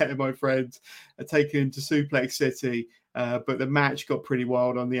suplex there, my friend, taken to Suplex City. But the match got pretty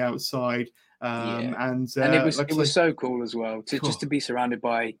wild on the outside. And it was so cool as well just to be surrounded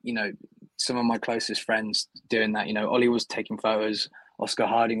by some of my closest friends doing that. Ollie was taking photos, Oscar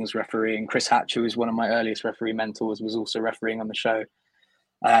Harding was refereeing, Chris Hatch, who was one of my earliest referee mentors, was also refereeing on the show.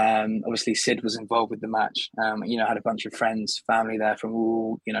 Obviously Sid was involved with the match. Had a bunch of friends, family there from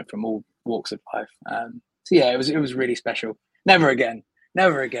all walks of life. It was really special. Never again.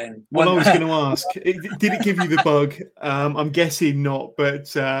 Well, I was going to ask, did it give you the bug? I'm guessing not, but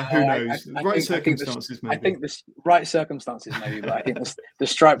who knows? Right circumstances, maybe. I think the right circumstances, maybe, but I think the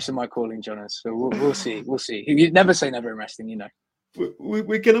stripes are my calling, Jonas. So we'll see. You never say never in wrestling,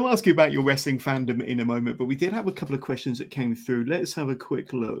 We're going to ask you about your wrestling fandom in a moment, but we did have a couple of questions that came through. Let's have a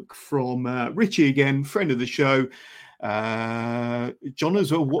quick look from Richie again, friend of the show. John,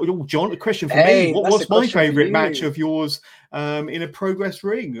 a question for me. What's my favourite match of yours in a Progress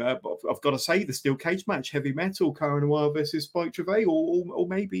ring? I've got to say the steel cage match, heavy metal, Cara Noir versus Spike Trivet, or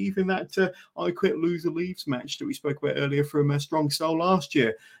maybe even that I Quit Loser Leaves match that we spoke about earlier from Strong Style last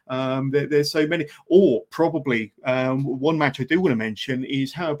year. There's so many. Or probably one match I do want to mention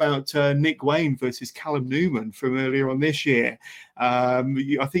is how about Nick Wayne versus Callum Newman from earlier on this year. I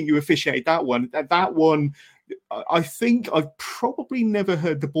think you officiated that one. That one, I think I've probably never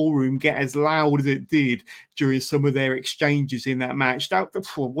heard the ballroom get as loud as it did during some of their exchanges in that match.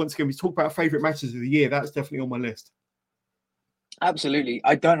 Once again, we talk about favourite matches of the year. That's definitely on my list. Absolutely.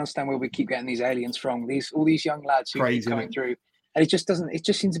 I don't understand where we keep getting these aliens from. All these young lads who keep coming through. And it just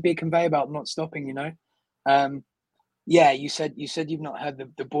seems to be a conveyor belt not stopping, You said you've not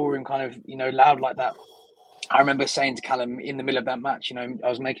heard the ballroom kind of, loud like that. I remember saying to Callum in the middle of that match, I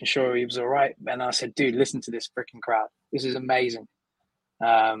was making sure he was all right. And I said, dude, listen to this freaking crowd. This is amazing.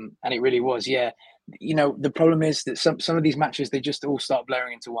 And it really was, yeah. You know, the problem is that some of these matches, they just all start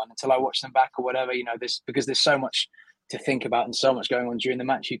blurring into one until I watch them back or whatever, you know, because there's so much to think about and so much going on during the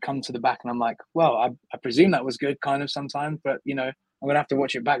match. You come to the back and I'm like, well, I presume that was good kind of sometimes, but, you know, I'm going to have to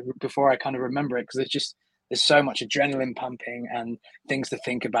watch it back before I kind of remember it, because there's so much adrenaline pumping and things to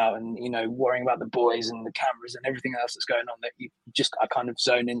think about, and, you know, worrying about the boys and the cameras and everything else that's going on, that I kind of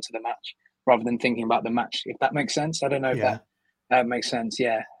zone into the match rather than thinking about the match, if that makes sense. I don't know if that makes sense.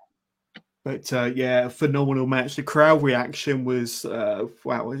 Yeah. But yeah, phenomenal match. The crowd reaction was,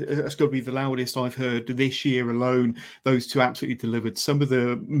 wow, it's got to be the loudest I've heard this year alone. Those two absolutely delivered. Some of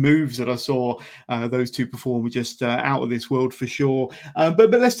the moves that I saw those two perform were just out of this world for sure.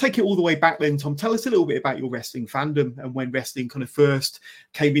 But let's take it all the way back then, Tom. Tell us a little bit about your wrestling fandom and when wrestling kind of first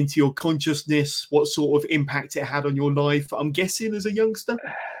came into your consciousness, what sort of impact it had on your life, I'm guessing, as a youngster.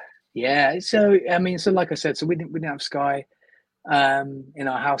 Yeah, so I mean, so like I said, so we didn't have Sky in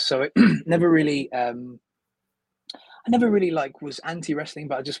our house, so it never really I never really like was anti wrestling,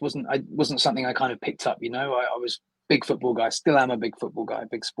 but I wasn't something I kind of picked up, you know. I was big football guy, still am a big football guy,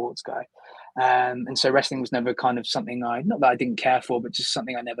 big sports guy, and so wrestling was never kind of something not that I didn't care for, but just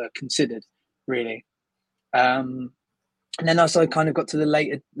something I never considered really. And then as I kind of got to the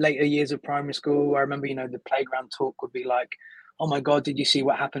later years of primary school, I remember, you know, the playground talk would be like, oh my God, did you see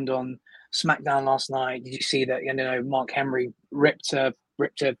what happened on SmackDown last night? Did you see that, you know, Mark Henry ripped a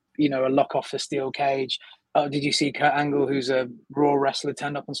you know, a lock off the steel cage? Oh, did you see Kurt Angle, who's a Raw wrestler,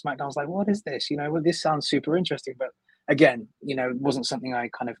 turned up on SmackDown? I was like, what is this? You know, well, this sounds super interesting. But again, you know, it wasn't something I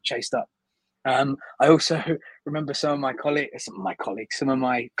kind of chased up. I also remember some of my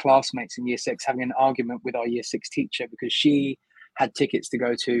classmates in year 6 having an argument with our year 6 teacher, because she had tickets to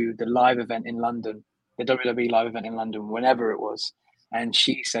go to the live event in London, the WWE live event in London, whenever it was. And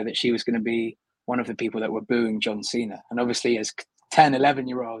she said that she was going to be one of the people that were booing John Cena. And obviously, as 10,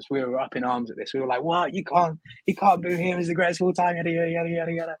 11-year-olds, we were up in arms at this. We were like, what? You can't boo him. He's the greatest of all time, yada, yada, yada,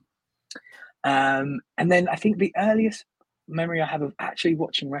 yada, yada. And then I think the earliest memory I have of actually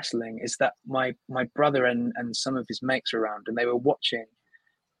watching wrestling is that my brother and some of his mates were around, and they were watching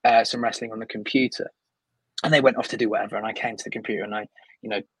some wrestling on the computer, and they went off to do whatever. And I came to the computer and I, you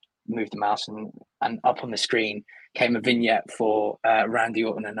know, moved the mouse, and up on the screen came a vignette for Randy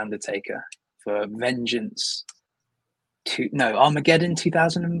Orton and Undertaker for Vengeance Armageddon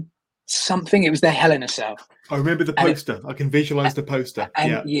 2000 and something. It was their Hell in a Cell. I remember the poster. I can visualize the poster.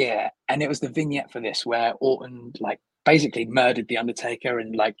 And and it was the vignette for this where Orton like basically murdered the Undertaker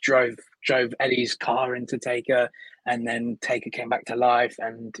and like drove Eddie's car into Taker, and then Taker came back to life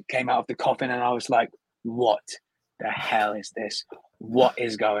and came out of the coffin, and I was like, what the hell is this? What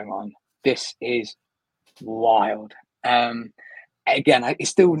is going on? This is wild. Again, I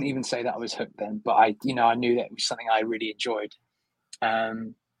still wouldn't even say that I was hooked then, but I knew that it was something I really enjoyed.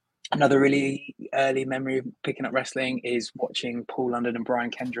 Another really early memory of picking up wrestling is watching Paul London and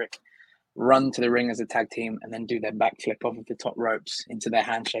Brian Kendrick run to the ring as a tag team and then do their backflip off of the top ropes into their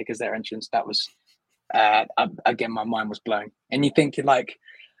handshake as their entrance. That was, again, my mind was blown. And you think like,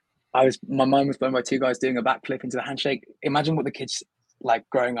 my mind was blown by two guys doing a backflip into the handshake. Imagine what the kids like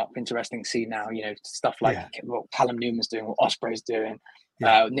growing up into wrestling see now, you know, stuff like what Callum Newman's doing, what Ospreay's doing,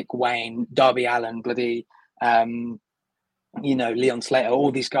 Nick Wayne, Darby Allin, bloody, you know, Leon Slater,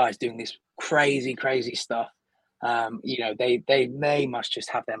 all these guys doing this crazy stuff. You know, they must just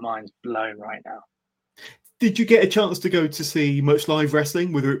have their minds blown right now. Did you get a chance to go to see much live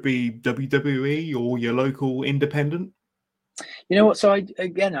wrestling, whether it be WWE or your local independent? You know what? So I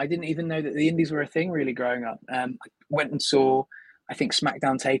didn't even know that the indies were a thing really growing up. I went and saw, I think,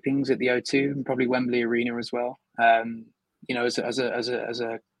 SmackDown tapings at the O2 and probably Wembley Arena as well. You know, as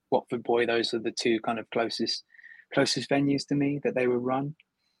a Watford boy, those are the two kind of closest venues to me that they would run.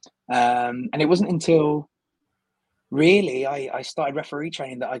 And it wasn't until really I started referee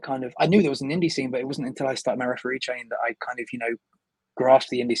training that I knew there was an indie scene, but it wasn't until I started my referee training that I kind of, you know, grasped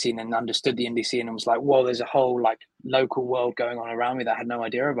the indie scene and understood the indie scene and was like, whoa, there's a whole like local world going on around me that I had no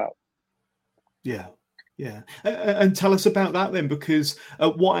idea about. Yeah. And tell us about that then, because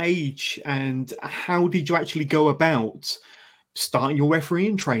at what age and how did you actually go about starting your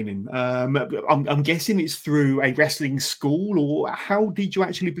refereeing training? I'm guessing it's through a wrestling school, or how did you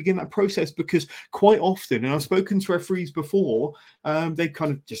actually begin that process? Because quite often, and I've spoken to referees before, they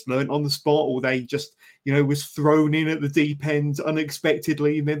kind of just learned on the spot, or they just, you know, was thrown in at the deep end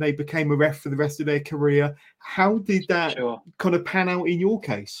unexpectedly, and then they became a ref for the rest of their career. How did that kind of pan out in your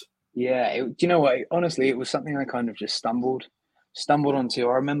case? Yeah, do you know what? Honestly, it was something I kind of just stumbled onto.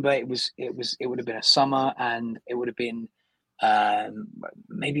 I remember it would have been a summer, and it would have been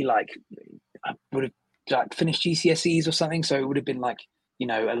maybe like I would have like finished GCSEs or something. So it would have been like,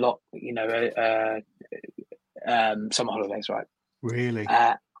 a lot, summer holidays, right? Really?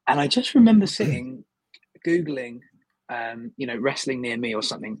 And I just remember sitting, Googling, wrestling near me or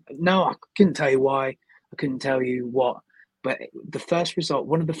something. No, I couldn't tell you why. I couldn't tell you what. But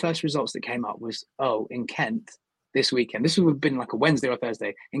one of the first results that came up was, in Kent this weekend. This would have been like a Wednesday or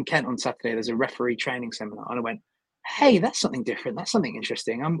Thursday. In Kent on Saturday, there's a referee training seminar. And I went, hey, that's something different. That's something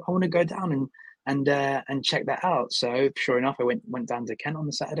interesting. I want to go down and check that out. So sure enough, I went down to Kent on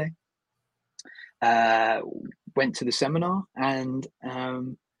the Saturday. Went to the seminar, and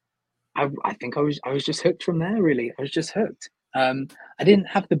I think I was just hooked from there. Really, I was just hooked. I didn't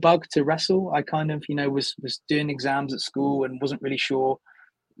have the bug to wrestle. I kind of was doing exams at school and wasn't really sure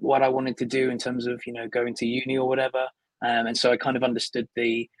what I wanted to do in terms of going to uni or whatever. And so I kind of understood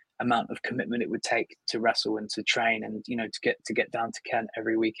the amount of commitment it would take to wrestle and to train, and to get down to Kent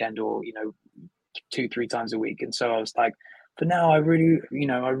every weekend, or 2-3 times a week. And so I was like, for now, I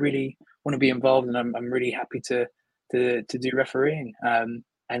really want to be involved, and I'm really happy to do refereeing.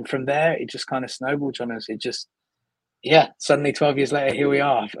 And from there, it just kind of snowballed on us. It just, suddenly 12 years later, here we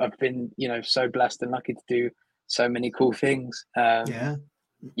are. I've been, so blessed and lucky to do so many cool things. Both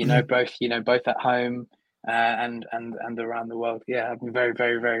at home and around the world. Yeah, I've been very,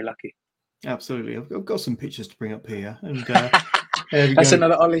 very, very lucky. Absolutely. I've got some pictures to bring up here. And that's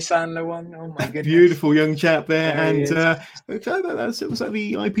another Ollie Sandler one. Oh my goodness. Beautiful young chap there. And it was at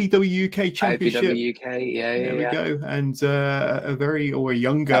the IPW UK Championship. IPW UK, there we go. And a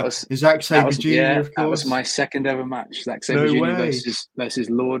younger Zack Sabre Jr., of course. That was my second ever match. Zack Sabre Jr. versus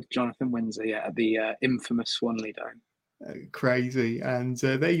Lord Jonathan Windsor, at the infamous Swanley Dome. Crazy. And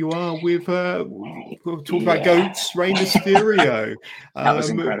there you are with we'll talk about GOATs, Rey Mysterio. That was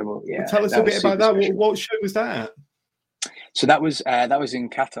incredible. Yeah, tell us a bit about that. What show was that? So that was in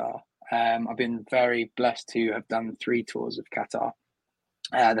Qatar. I've been very blessed to have done 3 tours of Qatar.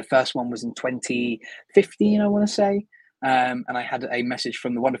 The first one was in 2015, I want to say. And I had a message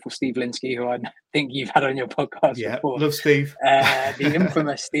from the wonderful Steve Linsky, who I think you've had on your podcast before. Love Steve. The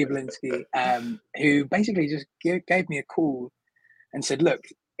infamous Steve Linsky, who basically just gave me a call and said, look,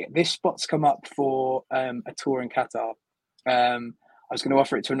 this spot's come up for a tour in Qatar. I was going to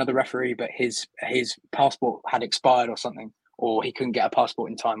offer it to another referee, but his passport had expired or something, or he couldn't get a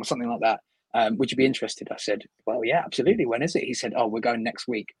passport in time or something like that. Would you be interested? I said, well, yeah, absolutely. When is it? He said, we're going next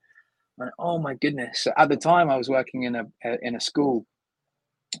week. I went, oh my goodness. So at the time I was working in a school,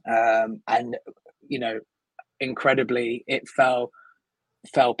 and incredibly it fell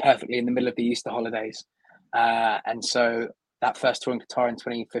perfectly in the middle of the Easter holidays. And so that first tour in Qatar in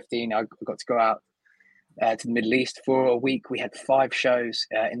 2015, I got to go out to the Middle East for a week. We had 5 shows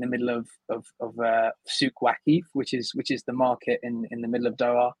in the middle of Souk Waqif, which is the market in the middle of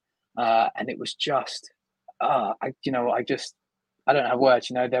Doha, and it was just I don't have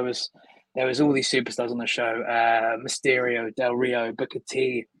words. There was all these superstars on the show: Mysterio, Del Rio, Booker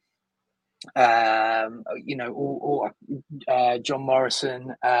T, John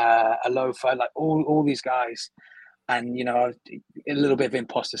Morrison, Alofa, like all these guys. And a little bit of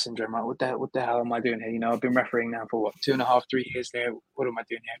imposter syndrome. Like, what the hell am I doing here? I've been refereeing now for 2.5-3 years now. What am I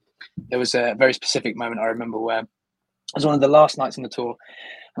doing here? There was a very specific moment I remember where it was one of the last nights on the tour,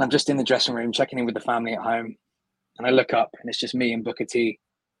 and I'm just in the dressing room checking in with the family at home, and I look up and it's just me and Booker T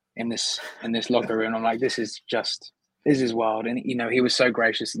in this locker room. I'm like, this is wild. And he was so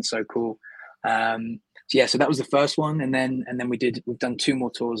gracious and so cool. So that was the first one, and then we've done 2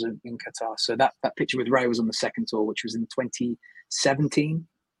 more tours in Qatar. So that picture with Ray was on the second tour, which was in 2017,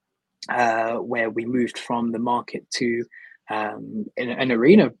 where we moved from the market to an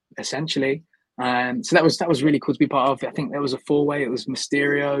arena essentially. So that was really cool to be part of. I think there was a 4-way. It was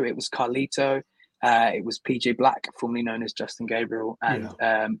Mysterio, it was Carlito, it was PJ Black, formerly known as Justin Gabriel, and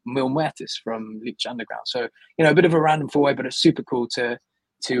Mil Muertes from Lucha Underground. So a bit of a random 4-way, but it's super cool to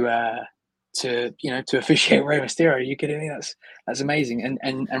officiate Rey Mysterio. Are you kidding me? That's amazing.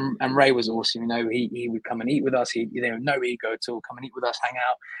 And Ray was awesome. He would come and eat with us. He no ego at all. Come and eat with us, hang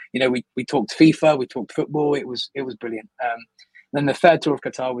out. We talked FIFA, we talked football. It was brilliant. Then the third tour of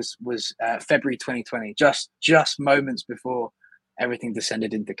Qatar was February 2020, just moments before everything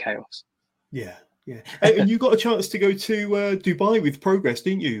descended into chaos. Yeah. And you got a chance to go to Dubai with Progress,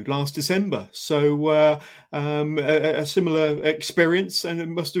 didn't you, last December? So a similar experience, and it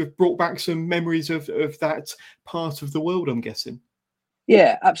must have brought back some memories of that part of the world, I'm guessing.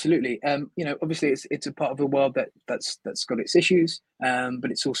 Yeah, absolutely. Obviously it's a part of the world that's got its issues,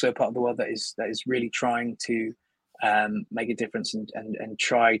 but it's also a part of the world that is really trying to make a difference and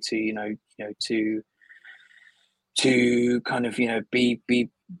try to to kind of be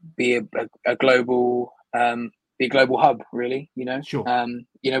a global be a global hub, really. Sure.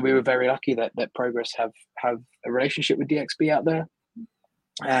 We were very lucky that Progress have a relationship with DXB out there,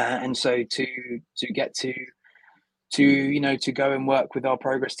 and so to get to go and work with our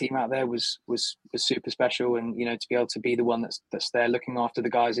Progress team out there was super special, and to be able to be the one that's there looking after the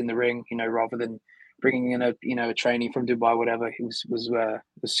guys in the ring, rather than bringing in a trainee from Dubai, whatever. It was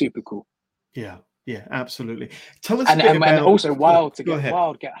super cool. Yeah, absolutely. Tell us and also wild to get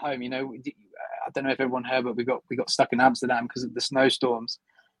home. I don't know if everyone heard, but we got stuck in Amsterdam because of the snowstorms.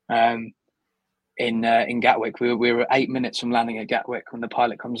 In Gatwick, we were 8 minutes from landing at Gatwick when the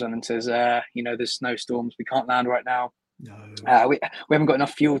pilot comes on and says, there's snowstorms, we can't land right now. No. We haven't got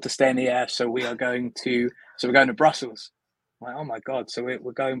enough fuel to stay in the air, so we're going to Brussels. I'm like, oh my God! So we're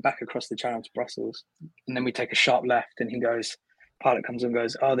going back across the channel to Brussels, and then we take a sharp left, and pilot comes and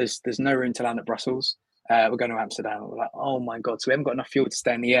goes, oh, there's no room to land at Brussels. We're going to Amsterdam. We're like, oh my God! So we haven't got enough fuel to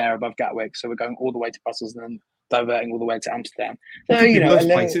stay in the air above Gatwick, so we're going all the way to Brussels and then diverting all the way to Amsterdam. So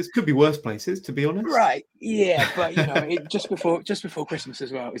could be worse places, to be honest. Right? Yeah, but just before Christmas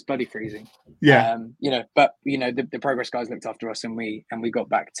as well, it was bloody freezing. Yeah. But the Progress guys looked after us, and we got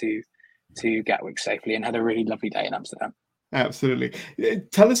back to Gatwick safely and had a really lovely day in Amsterdam. Absolutely.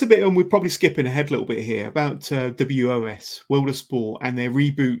 Tell us a bit, and we're probably skipping ahead a little bit here, about WOS, World of Sport, and their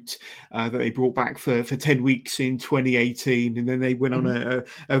reboot that they brought back for 10 weeks in 2018. And then they went on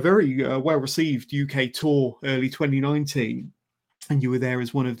a very well-received UK tour early 2019. And you were there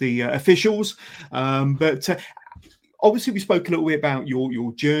as one of the officials. But obviously, we spoke a little bit about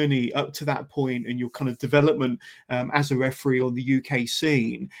your journey up to that point and your kind of development as a referee on the UK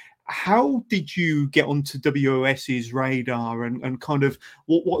scene. How did you get onto WOS's radar, and kind of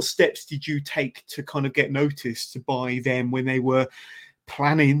what steps did you take to kind of get noticed by them when they were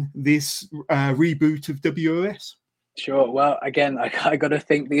planning this reboot of WOS? Sure. Well, again, I got to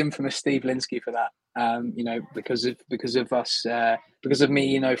thank the infamous Steve Linsky for that. Because of us, because of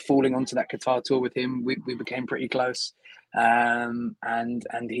me, falling onto that Qatar tour with him, we became pretty close. And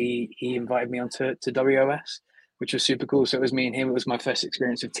he invited me onto WOS, which was super cool. So it was me and him. It was my first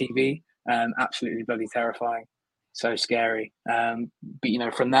experience of TV. Absolutely bloody terrifying, so scary.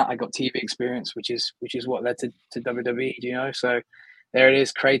 But from that I got TV experience, which is what led to WWE. So there it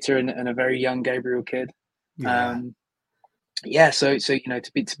is, creator and a very young Gabriel kid. So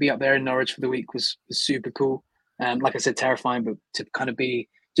to be up there in Norwich for the week was super cool. Like I said, terrifying, but to kind of be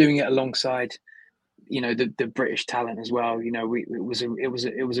doing it alongside the British talent as well. It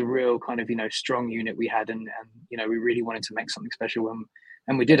was a real kind of strong unit we had, and we really wanted to make something special,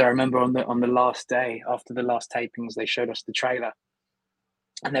 and we did. I remember on the last day after the last tapings, they showed us the trailer,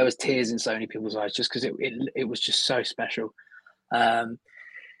 and there was tears in so many people's eyes just because it was just so special.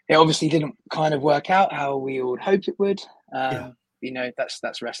 It obviously didn't kind of work out how we all hoped it would.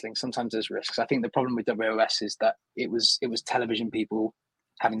 That's wrestling. Sometimes there's risks. I think the problem with WOS is that it was television people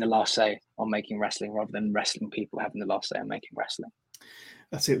having the last say on making wrestling, rather than wrestling people having the last say on making wrestling.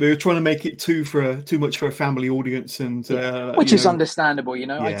 That's it. They were trying to make it too much for a family audience, and which is understandable.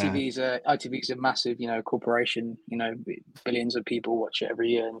 ITV is a massive corporation. Billions of people watch it every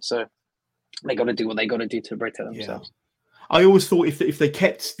year, and so they got to do what they got to do to protect themselves. I always thought if they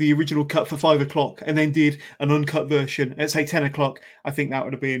kept the original cut for 5 o'clock and then did an uncut version at say 10 o'clock, I think that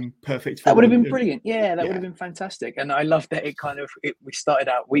would have been perfect. That would have been brilliant. Yeah, that would have been fantastic. And I love that we started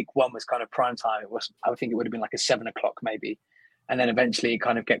out, week one was kind of prime time. I think it would have been like a 7 o'clock maybe. And then eventually it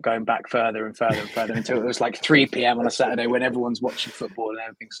kind of kept going back further and further and further until it was like 3 p.m. on a Saturday when everyone's watching football and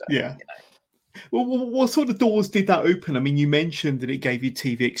everything. So, Well, what sort of doors did that open? I mean, you mentioned that it gave you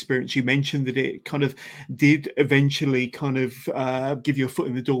TV experience. You mentioned that it kind of did eventually kind of give you a foot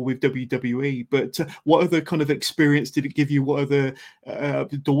in the door with WWE. But what other kind of experience did it give you? What other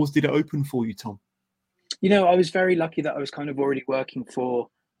doors did it open for you, Tom? I was very lucky that I was kind of already working for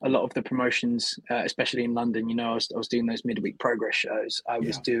a lot of the promotions, especially in London. I was doing those midweek Progress shows. I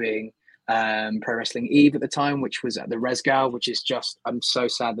was doing Pro Wrestling Eve at the time, which was at the Resgal, which is I'm so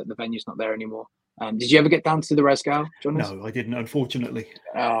sad that the venue's not there anymore. Did you ever get down to the Resgal, Jonas? No, I didn't, unfortunately.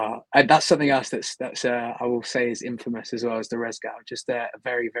 That's something else that's I will say is infamous as well as the Resgal. Just a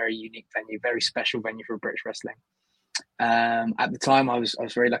very, very unique venue, very special venue for British wrestling. At the time, I was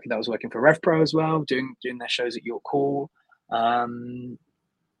very lucky that I was working for RevPro as well, doing their shows at York Hall.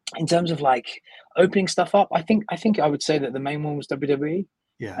 In terms of like opening stuff up, I think I would say that the main one was WWE.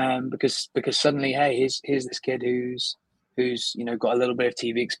 Because suddenly, hey, here's this kid who's got a little bit of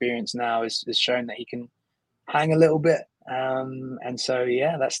TV experience now, is showing that he can hang a little bit, and so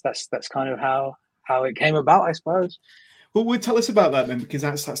that's kind of how it came about, I suppose. Well, tell us about that then, because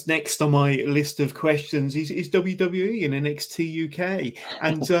that's next on my list of questions. Is WWE and NXT UK,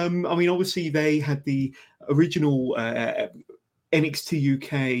 and I mean, obviously they had the original NXT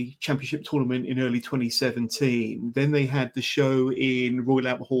UK Championship Tournament in early 2017. Then they had the show in Royal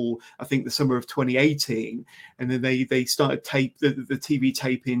Albert Hall, I think the summer of 2018. And then they started the TV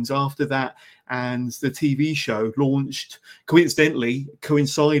tapings after that. And the TV show launched,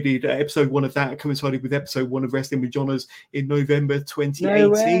 coincided episode 1 of that coincided with episode 1 of Wrestling with Johners in November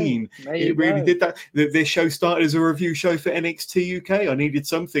 2018. It really did that. This show started as a review show for NXT UK. I needed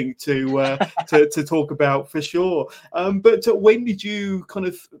something to talk about for sure. But when did you kind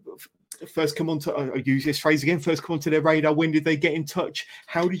of first come onto, I use this phrase again, first come onto their radar? When did they get in touch?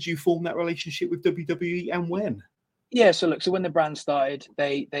 How did you form that relationship with WWE, and when? Yeah, so when the brand started,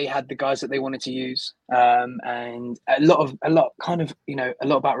 they had the guys that they wanted to use, and a lot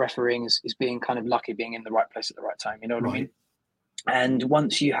about refereeing is being kind of lucky, being in the right place at the right time. You know what I mean? And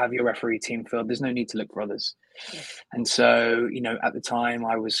once you have your referee team filled, there's no need to look for others. And so, at the time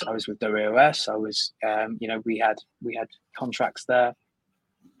I was with WOS. I was, we had contracts there,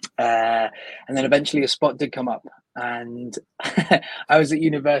 and then eventually a spot did come up, and I was at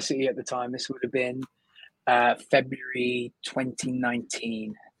university at the time. This would have been February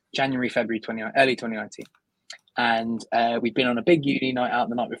 2019, early 2019, and we'd been on a big uni night out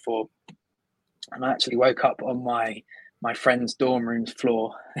the night before, and I actually woke up on my friend's dorm room's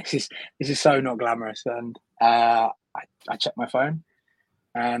floor. This is so not glamorous, and I checked my phone,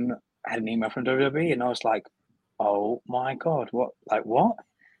 and I had an email from WWE, and I was like, oh my god, what?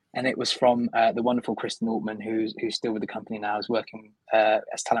 And it was from the wonderful Kristen Altman, who's still with the company now, is working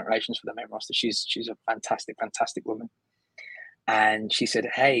as talent relations for the main roster. She's a fantastic woman. And she said,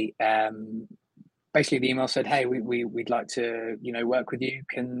 hey, basically the email said, hey, we'd like to, work with you.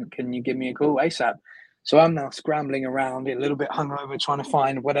 Can you give me a call ASAP? So I'm now scrambling around, a little bit hungover, trying to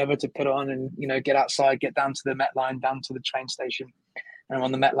find whatever to put on and, get outside, get down to the Met Line, down to the train station. And I'm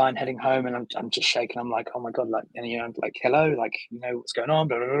on the Met Line heading home, and I'm just shaking. I'm like, oh my god, I'm like, hello, what's going on,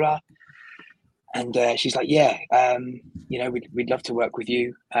 blah blah blah. And she's like, yeah, we'd love to work with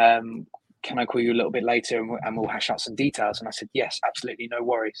you. Can I call you a little bit later and we'll hash out some details? And I said, yes, absolutely, no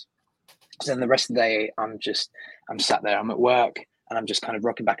worries. So then the rest of the day, I'm sat there, I'm at work, and I'm just kind of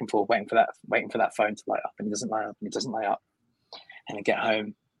rocking back and forth, waiting for that phone to light up, and it doesn't light up, and I get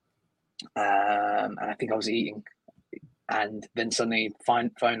home, and I think I was eating. And then suddenly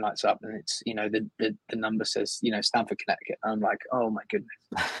phone lights up, and it's, the number says, Stamford, Connecticut. And I'm like, oh my goodness,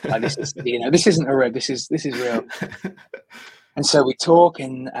 this is, this isn't a rib, this is real. And so we talk,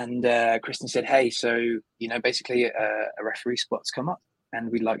 and Kristen said, hey, so, basically a referee spot's come up,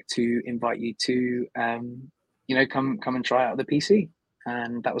 and we'd like to invite you to, come and try out the PC.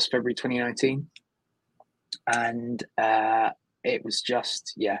 And that was February 2019. And it was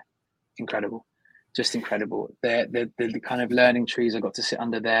just, incredible. Just incredible. The kind of learning trees I got to sit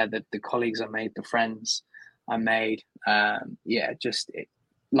under there, the colleagues I made, the friends I made. Life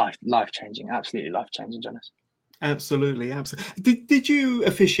changing, absolutely life changing, Jonas. Absolutely. Did you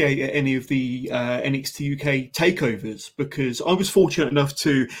officiate at any of the NXT UK takeovers? Because I was fortunate enough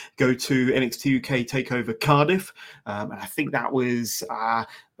to go to NXT UK takeover Cardiff, and I think that was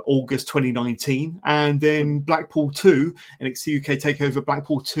August 2019, and then Blackpool 2, NXT UK takeover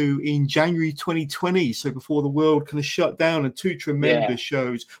Blackpool 2 in January 2020. So before the world kind of shut down, and two tremendous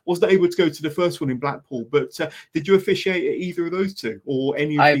shows. Wasn't able to go to the first one in Blackpool, but did you officiate at either of those two, or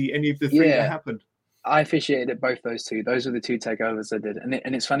any of the three that happened? I officiated at both those two. Those are the two takeovers I did.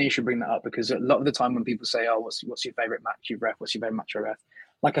 And it's funny you should bring that up, because a lot of the time when people say, oh, what's your favorite match you've ref? What's your favorite match you ref?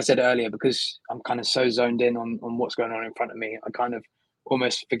 Like I said earlier, because I'm kind of so zoned in on what's going on in front of me, I kind of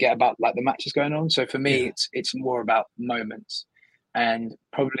almost forget about the matches going on. So for me, it's more about moments. And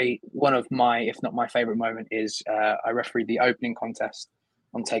probably one of my, if not my favorite moment, is I refereed the opening contest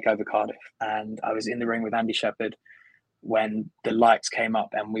on Takeover Cardiff. And I was in the ring with Andy Shepherd when the lights came up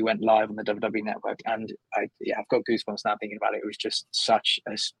and we went live on the WWE network. And I've got goosebumps now thinking about it. It was just such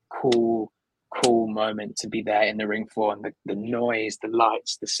a cool moment to be there in the ring for, and the noise, the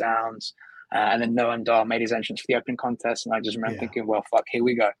lights, the sounds. And then Noam Dar made his entrance for the opening contest. And I just remember thinking, well, fuck, here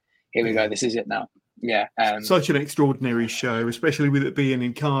we go. This is it now. Such an extraordinary show, especially with it being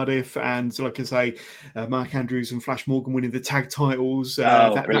in Cardiff, and like I say, Mark Andrews and Flash Morgan winning the tag titles,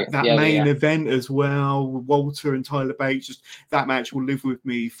 that main event as well, Walter and Tyler Bates. Just that match will live with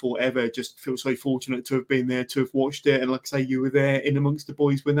me forever. Just feel so fortunate to have been there, to have watched it, and like I say, you were there in amongst the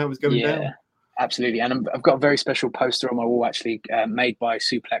boys when that was going down. Absolutely. And I've got a very special poster on my wall, actually, made by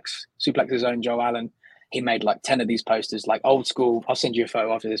Suplex's own Joe Allen. He made 10 of these posters, old school. I'll send you a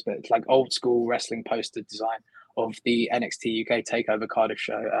photo after this, but it's old school wrestling poster design of the NXT UK Takeover Cardiff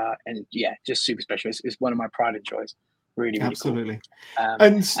show. And just super special. It's one of my pride and joys. Really, really absolutely cool.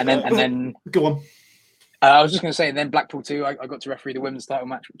 And then go on. I was just going to say, and then Blackpool too. I got to referee the women's title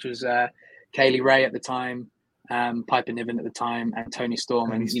match, which was Kaylee Ray at the time, Piper Niven at the time, and Toni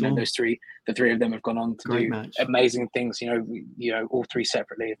Storm. And you know, the three of them have gone on to do amazing things. You know, all three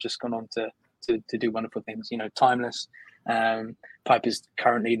separately have just gone on to do wonderful things. You know, timeless. Piper's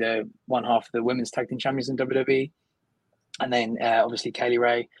currently the one half of the women's tag team champions in WWE, and then obviously Kaylee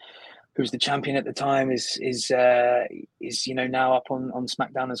Ray, who's the champion at the time, is you know, now up on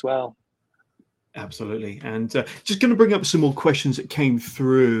SmackDown as well. Absolutely. And just going to bring up some more questions that came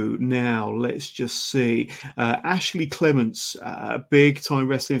through now. Let's just see. Ashley Clements, big time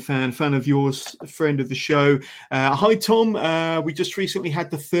wrestling fan of yours, friend of the show. Hi, Tom. We just recently had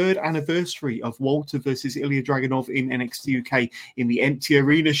the 3rd anniversary of Walter versus Ilya Dragunov in NXT UK in the empty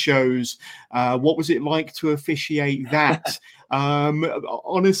arena shows. What was it like to officiate that?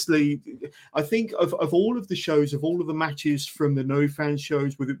 Honestly, I think of all of the shows, of all of the matches from the no fan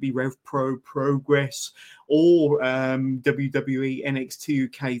shows, whether it be Rev Pro, Progress, or WWE NXT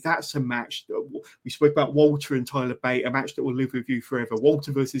UK, that's a match that we spoke about. Walter and Tyler Bate, a match that will live with you forever.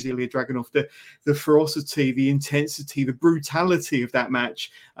 Walter versus Ilya Dragunov, the ferocity, the intensity, the brutality of that match.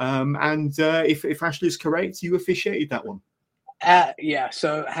 And if Ashley is correct, you officiated that one. Yeah.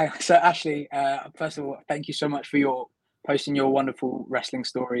 So Ashley, first of all, thank you so much for posting your wonderful wrestling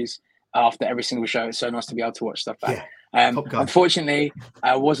stories after every single show. It's so nice to be able to watch stuff back. Yeah, unfortunately,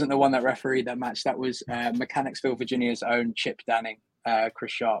 I wasn't the one that refereed that match. That was Mechanicsville, Virginia's own Chip Danning,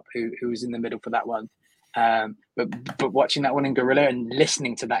 Chris Sharp, who was in the middle for that one. But watching that one in Gorilla and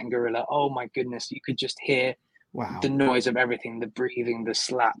listening to that in Gorilla, oh my goodness, you could just hear the noise of everything, the breathing, the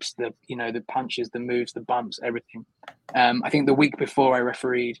slaps, the punches, the moves, the bumps, everything. I think the week before I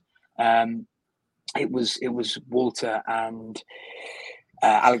refereed, it was Walter and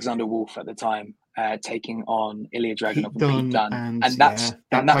Alexander Wolf at the time taking on Ilya Dragunov and Pete Dunne,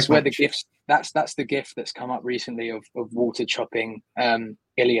 and that's where the gifts. That's the gift that's come up recently of Walter chopping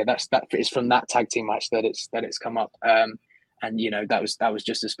Ilya. That is from that tag team match that it's come up, and you know that was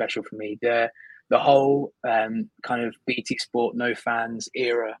just as special for me. The whole kind of BT Sport no fans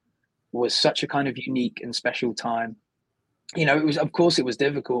era was such a kind of unique and special time. You know, it was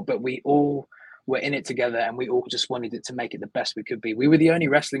difficult, but we all were in it together, and we all just wanted it to make it the best we could be. We were the only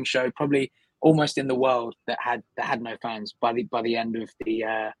wrestling show, probably almost in the world, that had no fans by the end of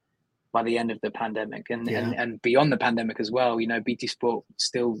the pandemic, and beyond the pandemic as well. You know, BT Sport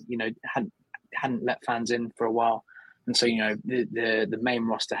still, you know, hadn't let fans in for a while, and so, you know, the main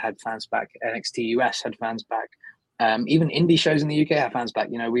roster had fans back. NXT US had fans back. Even indie shows in the UK had fans back.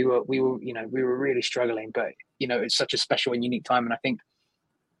 You know, we were really struggling, but you know, it's such a special and unique time, and I think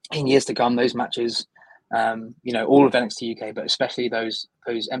in years to come, those matches, you know, all of NXT UK, but especially those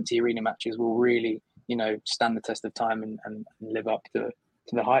empty arena matches will really, you know, stand the test of time and live up to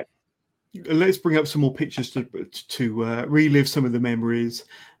the hype. Let's bring up some more pictures to relive some of the memories.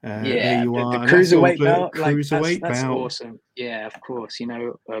 There you are. The cruiserweight belt, that's awesome. Yeah, of course. You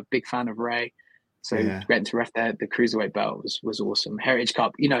know, a big fan of Ray. So getting to ref the cruiserweight belt was awesome. Heritage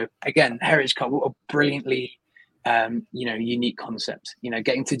Cup, you know, again, Heritage Cup, what a brilliantly you know, unique concept. You know,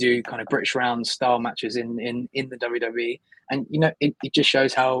 getting to do kind of British round style matches in the WWE, and you know, it just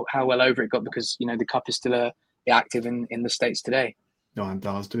shows how well over it got, because you know the cup is still active in the States today. No, and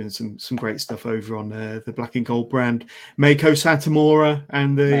Dar's doing some great stuff over on the Black and Gold brand. Meiko Satomura,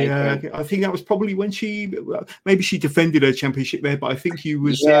 and I think that was probably when maybe she defended her championship there, but I think he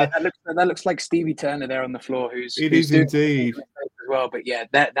was. Yeah, that looks like Stevie Turner there on the floor. Who's indeed as well. But yeah,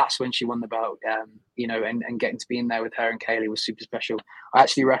 that's when she won the belt. You know, and getting to be in there with her and Kaylee was super special. I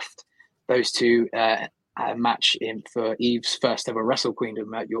actually refed those two match for Eve's first ever Wrestle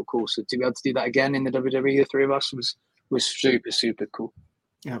Queendom at York Hall. So to be able to do that again in the WWE, the three of us was super cool.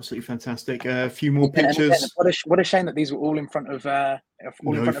 Absolutely fantastic. A few more pictures. Again, what a shame that these were all in front of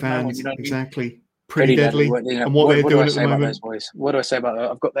no fans. You know, exactly. Pretty deadly. And what they're doing at the moment. Those boys? What do I say about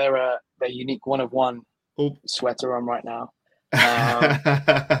that? I've got their unique one of one sweater on right now.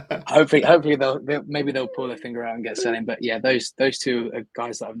 Hopefully they'll pull their finger out and get selling. But yeah, those two are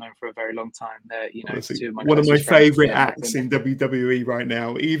guys that I've known for a very long time. They're, you know, one of my favorite acts in WWE right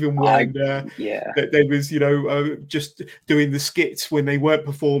now. Even when they was, you know, just doing the skits when they weren't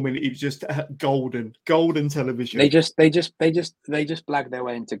performing, it was just golden television. They just blag their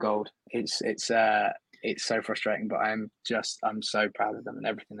way into gold. It's so frustrating, but I'm so proud of them and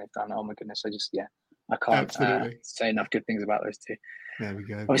everything they've done. Oh my goodness, I can't say enough good things about those two. There we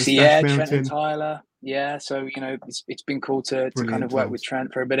go. Obviously, Trent and Tyler. Yeah, so you know, it's been cool to kind of work with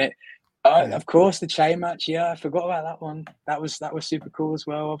Trent for a minute. Of course, the chain match. Yeah, I forgot about that one. That was super cool as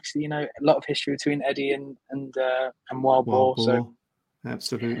well. Obviously, you know, a lot of history between Eddie and Wild Boar. So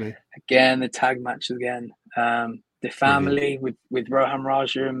Absolutely. Again, the tag match again. The family with Rohan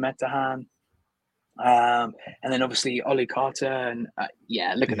Raja and Metahan. And then obviously Ollie Carter and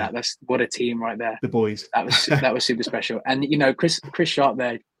look at that. That's what a team right there. The boys. That was super special. And you know, Chris Sharp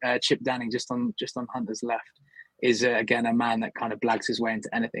there, Chip Danning just on Hunter's left is again a man that kind of blags his way into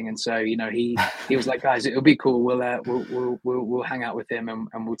anything. And so you know he was like, guys, it'll be cool. We'll hang out with him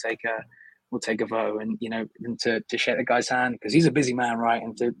and we'll take a vote, and you know, and to shake the guy's hand because he's a busy man, right?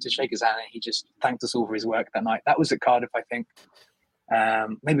 And to shake his hand, and he just thanked us all for his work that night. That was at Cardiff, I think.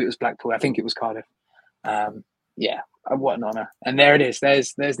 Maybe it was Blackpool. I think it was Cardiff. What an honor. And there it is.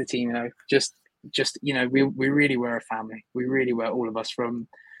 There's the team. You know, just you know, we really were a family. We really were, all of us, from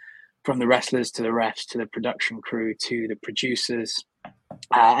the wrestlers to the refs to the production crew to the producers,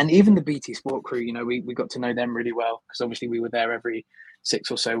 and even the BT Sport crew. You know, we got to know them really well because obviously we were there every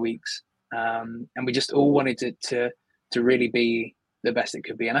 6 or so weeks. And we just all wanted to really be the best it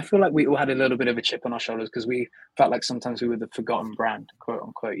could be. And I feel like we all had a little bit of a chip on our shoulders because we felt like sometimes we were the forgotten brand, quote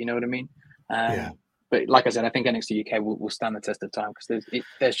unquote. You know what I mean? But like I said, I think NXT UK will stand the test of time because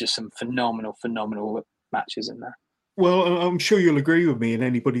there's just some phenomenal matches in there. Well, I'm sure you'll agree with me, and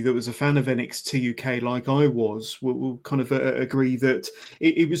anybody that was a fan of NXT UK like I was will kind of agree that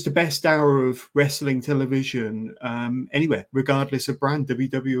it was the best hour of wrestling television anywhere, regardless of brand.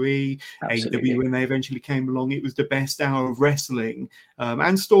 WWE, AEW, when they eventually came along, it was the best hour of wrestling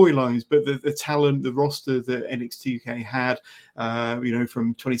and storylines. But the talent, the roster that NXT UK had, you know,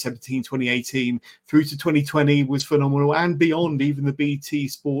 from 2017, 2018 through to 2020 was phenomenal, and beyond, even the BT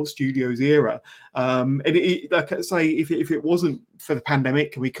Sports Studios era. And like I say, if it wasn't for the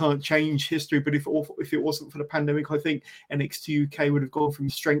pandemic, we can't change history, but if it wasn't for the pandemic, I think NXT UK would have gone from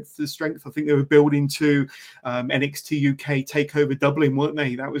strength to strength. I think they were building to NXT UK Takeover Dublin, weren't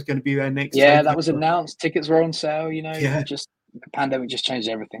they? That was going to be their next. Yeah, that was announced. Tickets were on sale. You know, just the pandemic just changed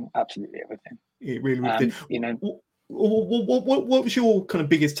everything. Absolutely everything. It really did. You know. What was your kind of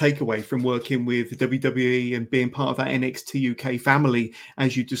biggest takeaway from working with the WWE and being part of that NXT UK family,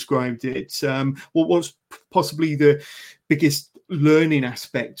 as you described it? What was possibly the biggest learning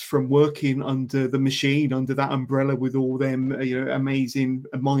aspect from working under the machine, under that umbrella with all them, you know, amazing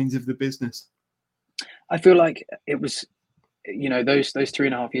minds of the business? I feel like it was, you know, those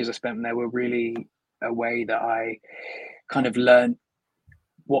 3.5 years I spent there were really a way that I kind of learned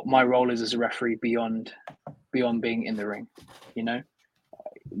what my role is as a referee beyond being in the ring. You know,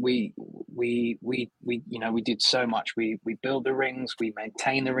 we you know, we did so much. We build the rings, we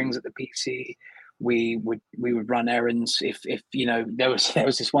maintain the rings at the PC. We would run errands. If you know, there was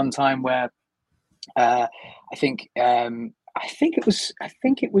this one time where I think it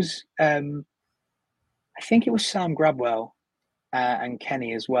was Sam Grabwell and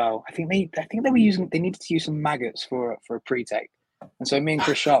Kenny as well. I think they needed to use some maggots for a pre-take. And so me and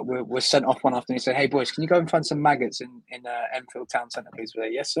Chris Sharp were sent off one afternoon and said, "Hey boys, can you go and find some maggots in Enfield Town Centre, please?" We're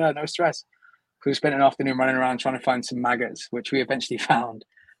like, "Yes sir, no stress." We spent an afternoon running around trying to find some maggots, which we eventually found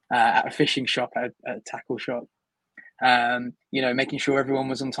at a fishing shop, at a tackle shop. You know, making sure everyone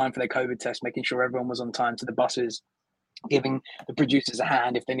was on time for their COVID test, making sure everyone was on time to the buses, giving the producers a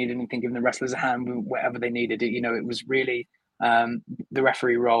hand if they needed anything, giving the wrestlers a hand whatever they needed. You know, it was really the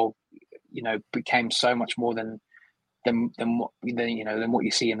referee role, you know, became so much more than what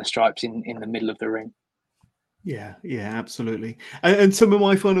you see in the stripes in the middle of the ring. Yeah, absolutely. And some of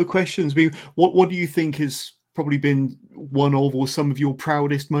my final questions be, what do you think has probably been one of or some of your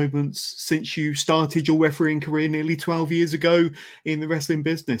proudest moments since you started your refereeing career nearly 12 years ago in the wrestling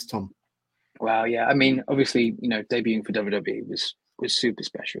business, Tom? Wow, yeah. I mean, obviously, you know, debuting for WWE was super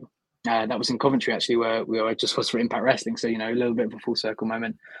special. That was in Coventry, actually, where I just was for Impact Wrestling. So, you know, a little bit of a full circle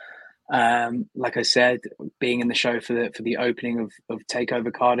moment. Like I said, being in the show for the opening of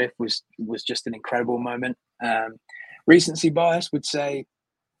Takeover Cardiff was just an incredible moment. Recency bias would say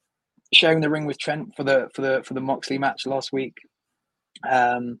sharing the ring with Trent for the Moxley match last week.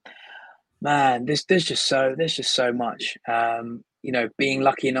 Man, there's just so much. You know, being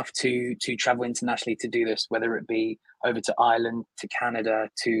lucky enough to travel internationally to do this, whether it be over to Ireland, to Canada,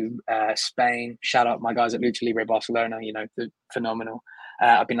 to Spain. Shout out my guys at Lucha Libre Barcelona. You know, they're phenomenal.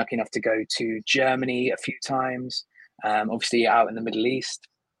 I've been lucky enough to go to Germany a few times, obviously out in the Middle East.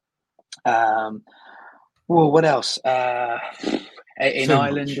 What else? In so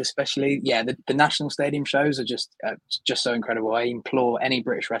Ireland, much. Especially, yeah, the national stadium shows are just so incredible. I implore any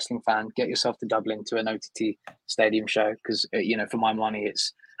British wrestling fan, get yourself to Dublin to an OTT stadium show because, you know, for my money,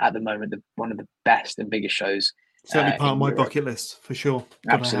 it's at the moment one of the best and biggest shows. Certainly part of my bucket list for sure.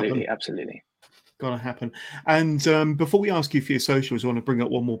 Absolutely. Gotta happen. And before we ask you for your socials, I want to bring up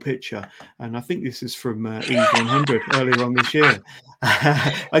one more picture, and I think this is from Eve 100 earlier on this year.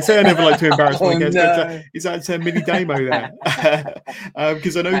 I say I never like to embarrass my guests, but is that mini demo there?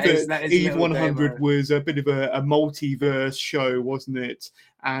 Because I know that Eve 100 was a bit of a multiverse show, wasn't it?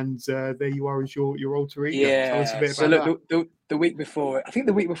 And there you are as your alter ego. Yeah. Tell us a bit so about look, that. the week before, I think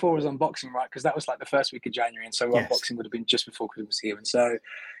the week before was unboxing, right? Because that was like the first week of January, and so unboxing would have been just before Christmas Eve. And so,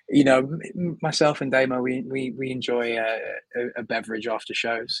 you know, myself and Damo, we enjoy a beverage after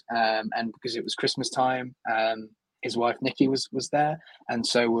shows, and because it was Christmas time, his wife Nikki was there, and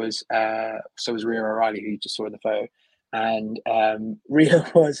so was Rhea O'Reilly, who you just saw in the photo, and Rhea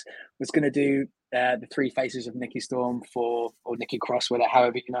was going to do the three faces of Nikki Storm or Nikki Cross, whatever,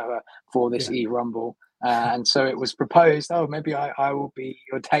 however you know her, for this Eve Rumble. And so it was proposed, maybe I will be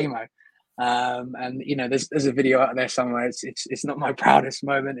your Tamo. And you know, there's a video out there somewhere. It's not my proudest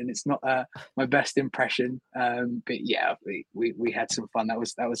moment, and it's not my best impression. But yeah, we had some fun. That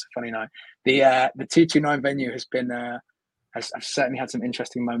was a funny night. The 229 venue has been I've certainly had some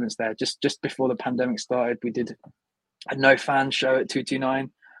interesting moments there. Just before the pandemic started, we did a no fan show at 229.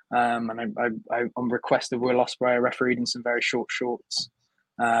 And I on request of Will Ospreay, I refereed in some very short shorts.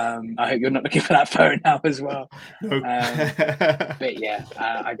 I hope you're not looking for that photo now as well. Nope. But yeah,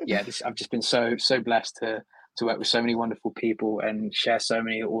 I've just been so blessed to work with so many wonderful people and share so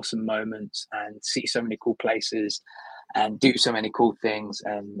many awesome moments and see so many cool places and do so many cool things.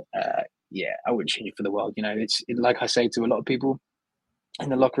 And yeah, I wouldn't change it for the world. You know, it's like I say to a lot of people in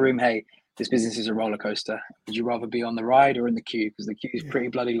the locker room, hey, this business is a roller coaster. Would you rather be on the ride or in the queue? Because the queue is pretty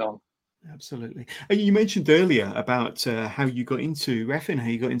bloody long. Absolutely. And you mentioned earlier about how you got into reffing, how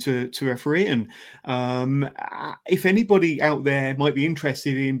you got into refereeing. If anybody out there might be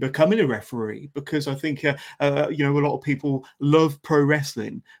interested in becoming a referee, because I think you know, a lot of people love pro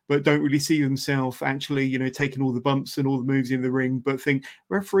wrestling, but don't really see themselves actually, you know, taking all the bumps and all the moves in the ring, but think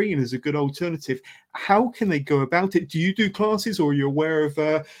refereeing is a good alternative. How can they go about it? Do you do classes, or are you aware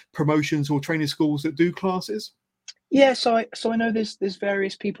of promotions or training schools that do classes? Yeah, so I know there's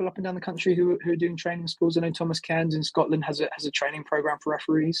various people up and down the country who are doing training schools. I know Thomas Cairns in Scotland has a training program for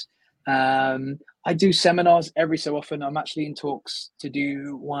referees. I do seminars every so often. I'm actually in talks to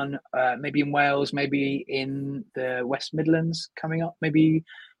do one, maybe in Wales, maybe in the West Midlands coming up, maybe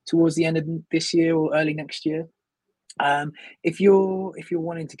towards the end of this year or early next year. If you're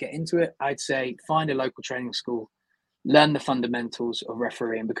wanting to get into it, I'd say find a local training school, learn the fundamentals of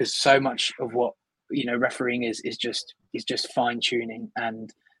refereeing, because so much of what, you know, refereeing is just fine tuning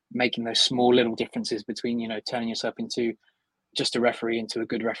and making those small little differences between, you know, turning yourself into just a referee, into a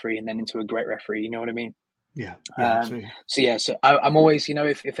good referee, and then into a great referee. You know what I mean? Yeah. So I'm always, you know,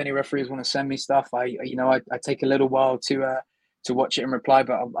 if any referees want to send me stuff, I take a little while to watch it and reply,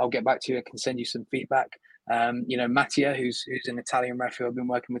 but I'll get back to you. I can send you some feedback. You know, Mattia, who's an Italian referee I've been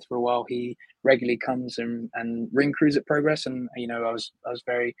working with for a while, he regularly comes and ring crews at Progress, and you know, I was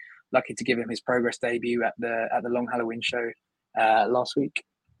very lucky to give him his Progress debut at the Long Halloween show last week.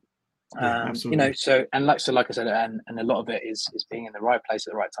 You know, so like I said, and a lot of it is being in the right place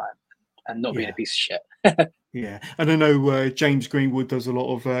at the right time and not being a piece of shit. Yeah, and I know James Greenwood does a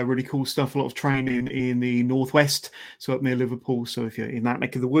lot of really cool stuff, a lot of training in the northwest, so up near Liverpool. So if you're in that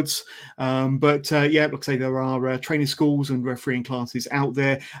neck of the woods, yeah, like I say, there are training schools and refereeing classes out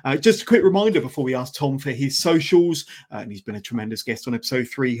there. Just a quick reminder before we ask Tom for his socials, and he's been a tremendous guest on episode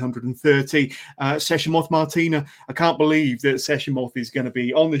 330. Session Moth Martina, I can't believe that Session Moth is going to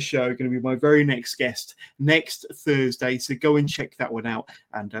be on the show, going to be my very next guest next Thursday. So go and check that one out.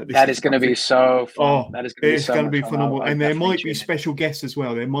 And that is going to be so fun. That is going to be. It's going to be phenomenal, and there might be special guests as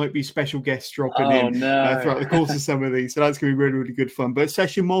well. There might be special guests dropping in throughout the course of some of these, so that's going to be really, really good fun. But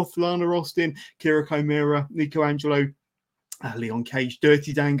Session Moth, Lana Austin, Kira Chimera, Nico Angelo, Leon Cage,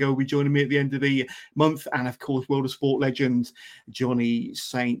 Dirty Dango will be joining me at the end of the month, and of course World of Sport legend Johnny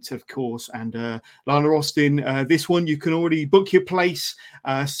Saint, of course, and Lana Austin. This one you can already book your place,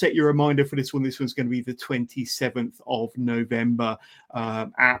 set your reminder for this one. This one's going to be the 27th of November.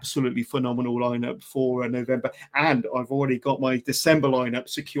 Absolutely phenomenal lineup for November, and I've already got my December lineup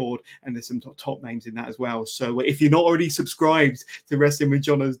secured, and there's some top names in that as well. So if you're not already subscribed to Wrestling with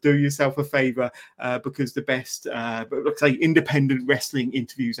Johners, do yourself a favor, because the best, but let's say, independent wrestling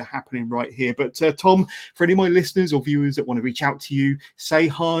interviews are happening right here. But Tom, for any of my listeners or viewers that want to reach out to you, say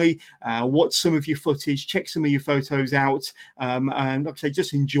hi, watch some of your footage, check some of your photos out, and like I say,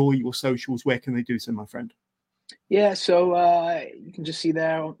 just enjoy your socials. Where can they do so, my friend? Yeah, so you can just see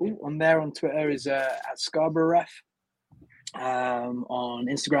there on Twitter is at Scarborough Ref. On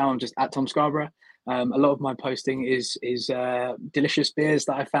Instagram, I'm just at Tom Scarborough. A lot of my posting is delicious beers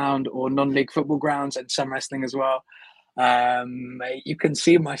that I found, or non-league football grounds, and some wrestling as well. You can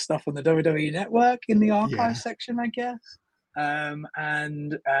see my stuff on the WWE Network in the archive section, I guess.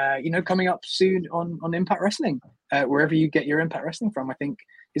 And coming up soon on Impact Wrestling, wherever you get your Impact Wrestling from. I think,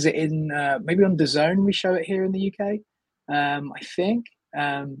 is it in maybe on DAZN? We show it here in the UK. I think.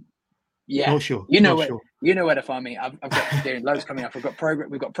 Not sure. You know where to find me. I've got loads coming up. We've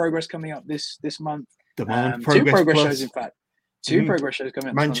got progress coming up this month. Demand Two progress Plus. shows, in fact. Two progress shows coming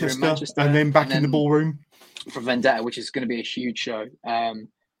up. Manchester, and then back in the ballroom for Vendetta, which is going to be a huge show.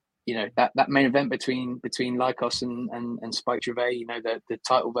 That main event between Lycos and Spike Trivet, the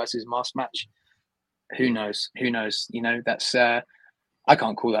title versus mask match. Who knows? That's I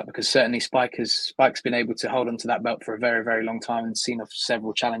can't call that, because certainly Spike's been able to hold on to that belt for a very, very long time and seen off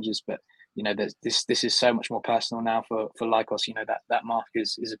several challenges. But this is so much more personal now for Lycos. That mark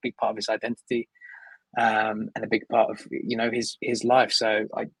is a big part of his identity, and a big part of his life. So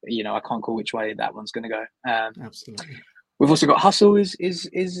I can't call which way that one's going to go. Absolutely. We've also got Hustle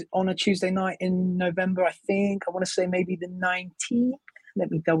is on a Tuesday night in November. I think I want to say maybe the 19th. Let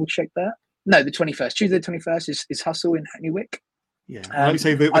me double check that. No, the 21st. Tuesday the 21st is Hustle in Hackney Wick. Yeah, like I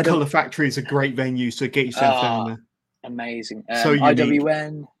say, the Colour Factory is a great venue, so get yourself down there. Amazing. So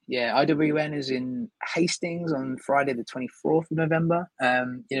IWN, IWN is in Hastings on Friday the 24th of November.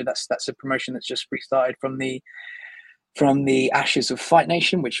 That's a promotion that's just restarted from the ashes of Fight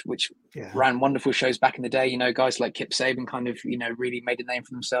Nation, which ran wonderful shows back in the day. Guys like Kip Saban kind of really made a name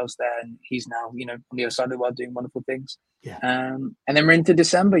for themselves there, and he's now on the other side of the world doing wonderful things. And then we're into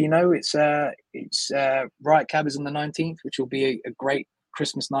December. It's Riot Cab is on the 19th, which will be a great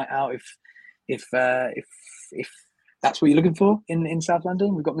Christmas night out if that's what you're looking for in South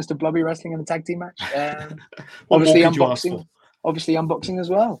London. We've got Mr. Blubby wrestling in the tag team match. Obviously unboxing as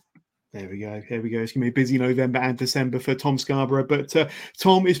well. There we go. It's going to be a busy November and December for Tom Scarborough. But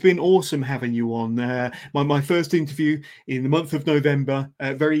Tom, it's been awesome having you on. My first interview in the month of November,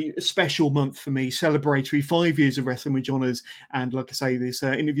 a very special month for me, celebratory 5 years of Wrestling with Johners. And like I say, this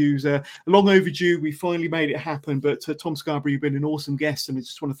interview's long overdue. We finally made it happen. But Tom Scarborough, you've been an awesome guest, and I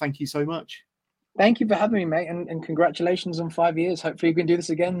just want to thank you so much. Thank you for having me, mate, and congratulations on 5 years. Hopefully we can do this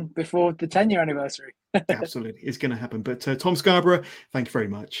again before the 10-year anniversary. Absolutely. It's going to happen. But Tom Scarborough, thank you very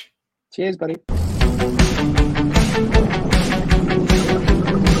much. Cheers, buddy.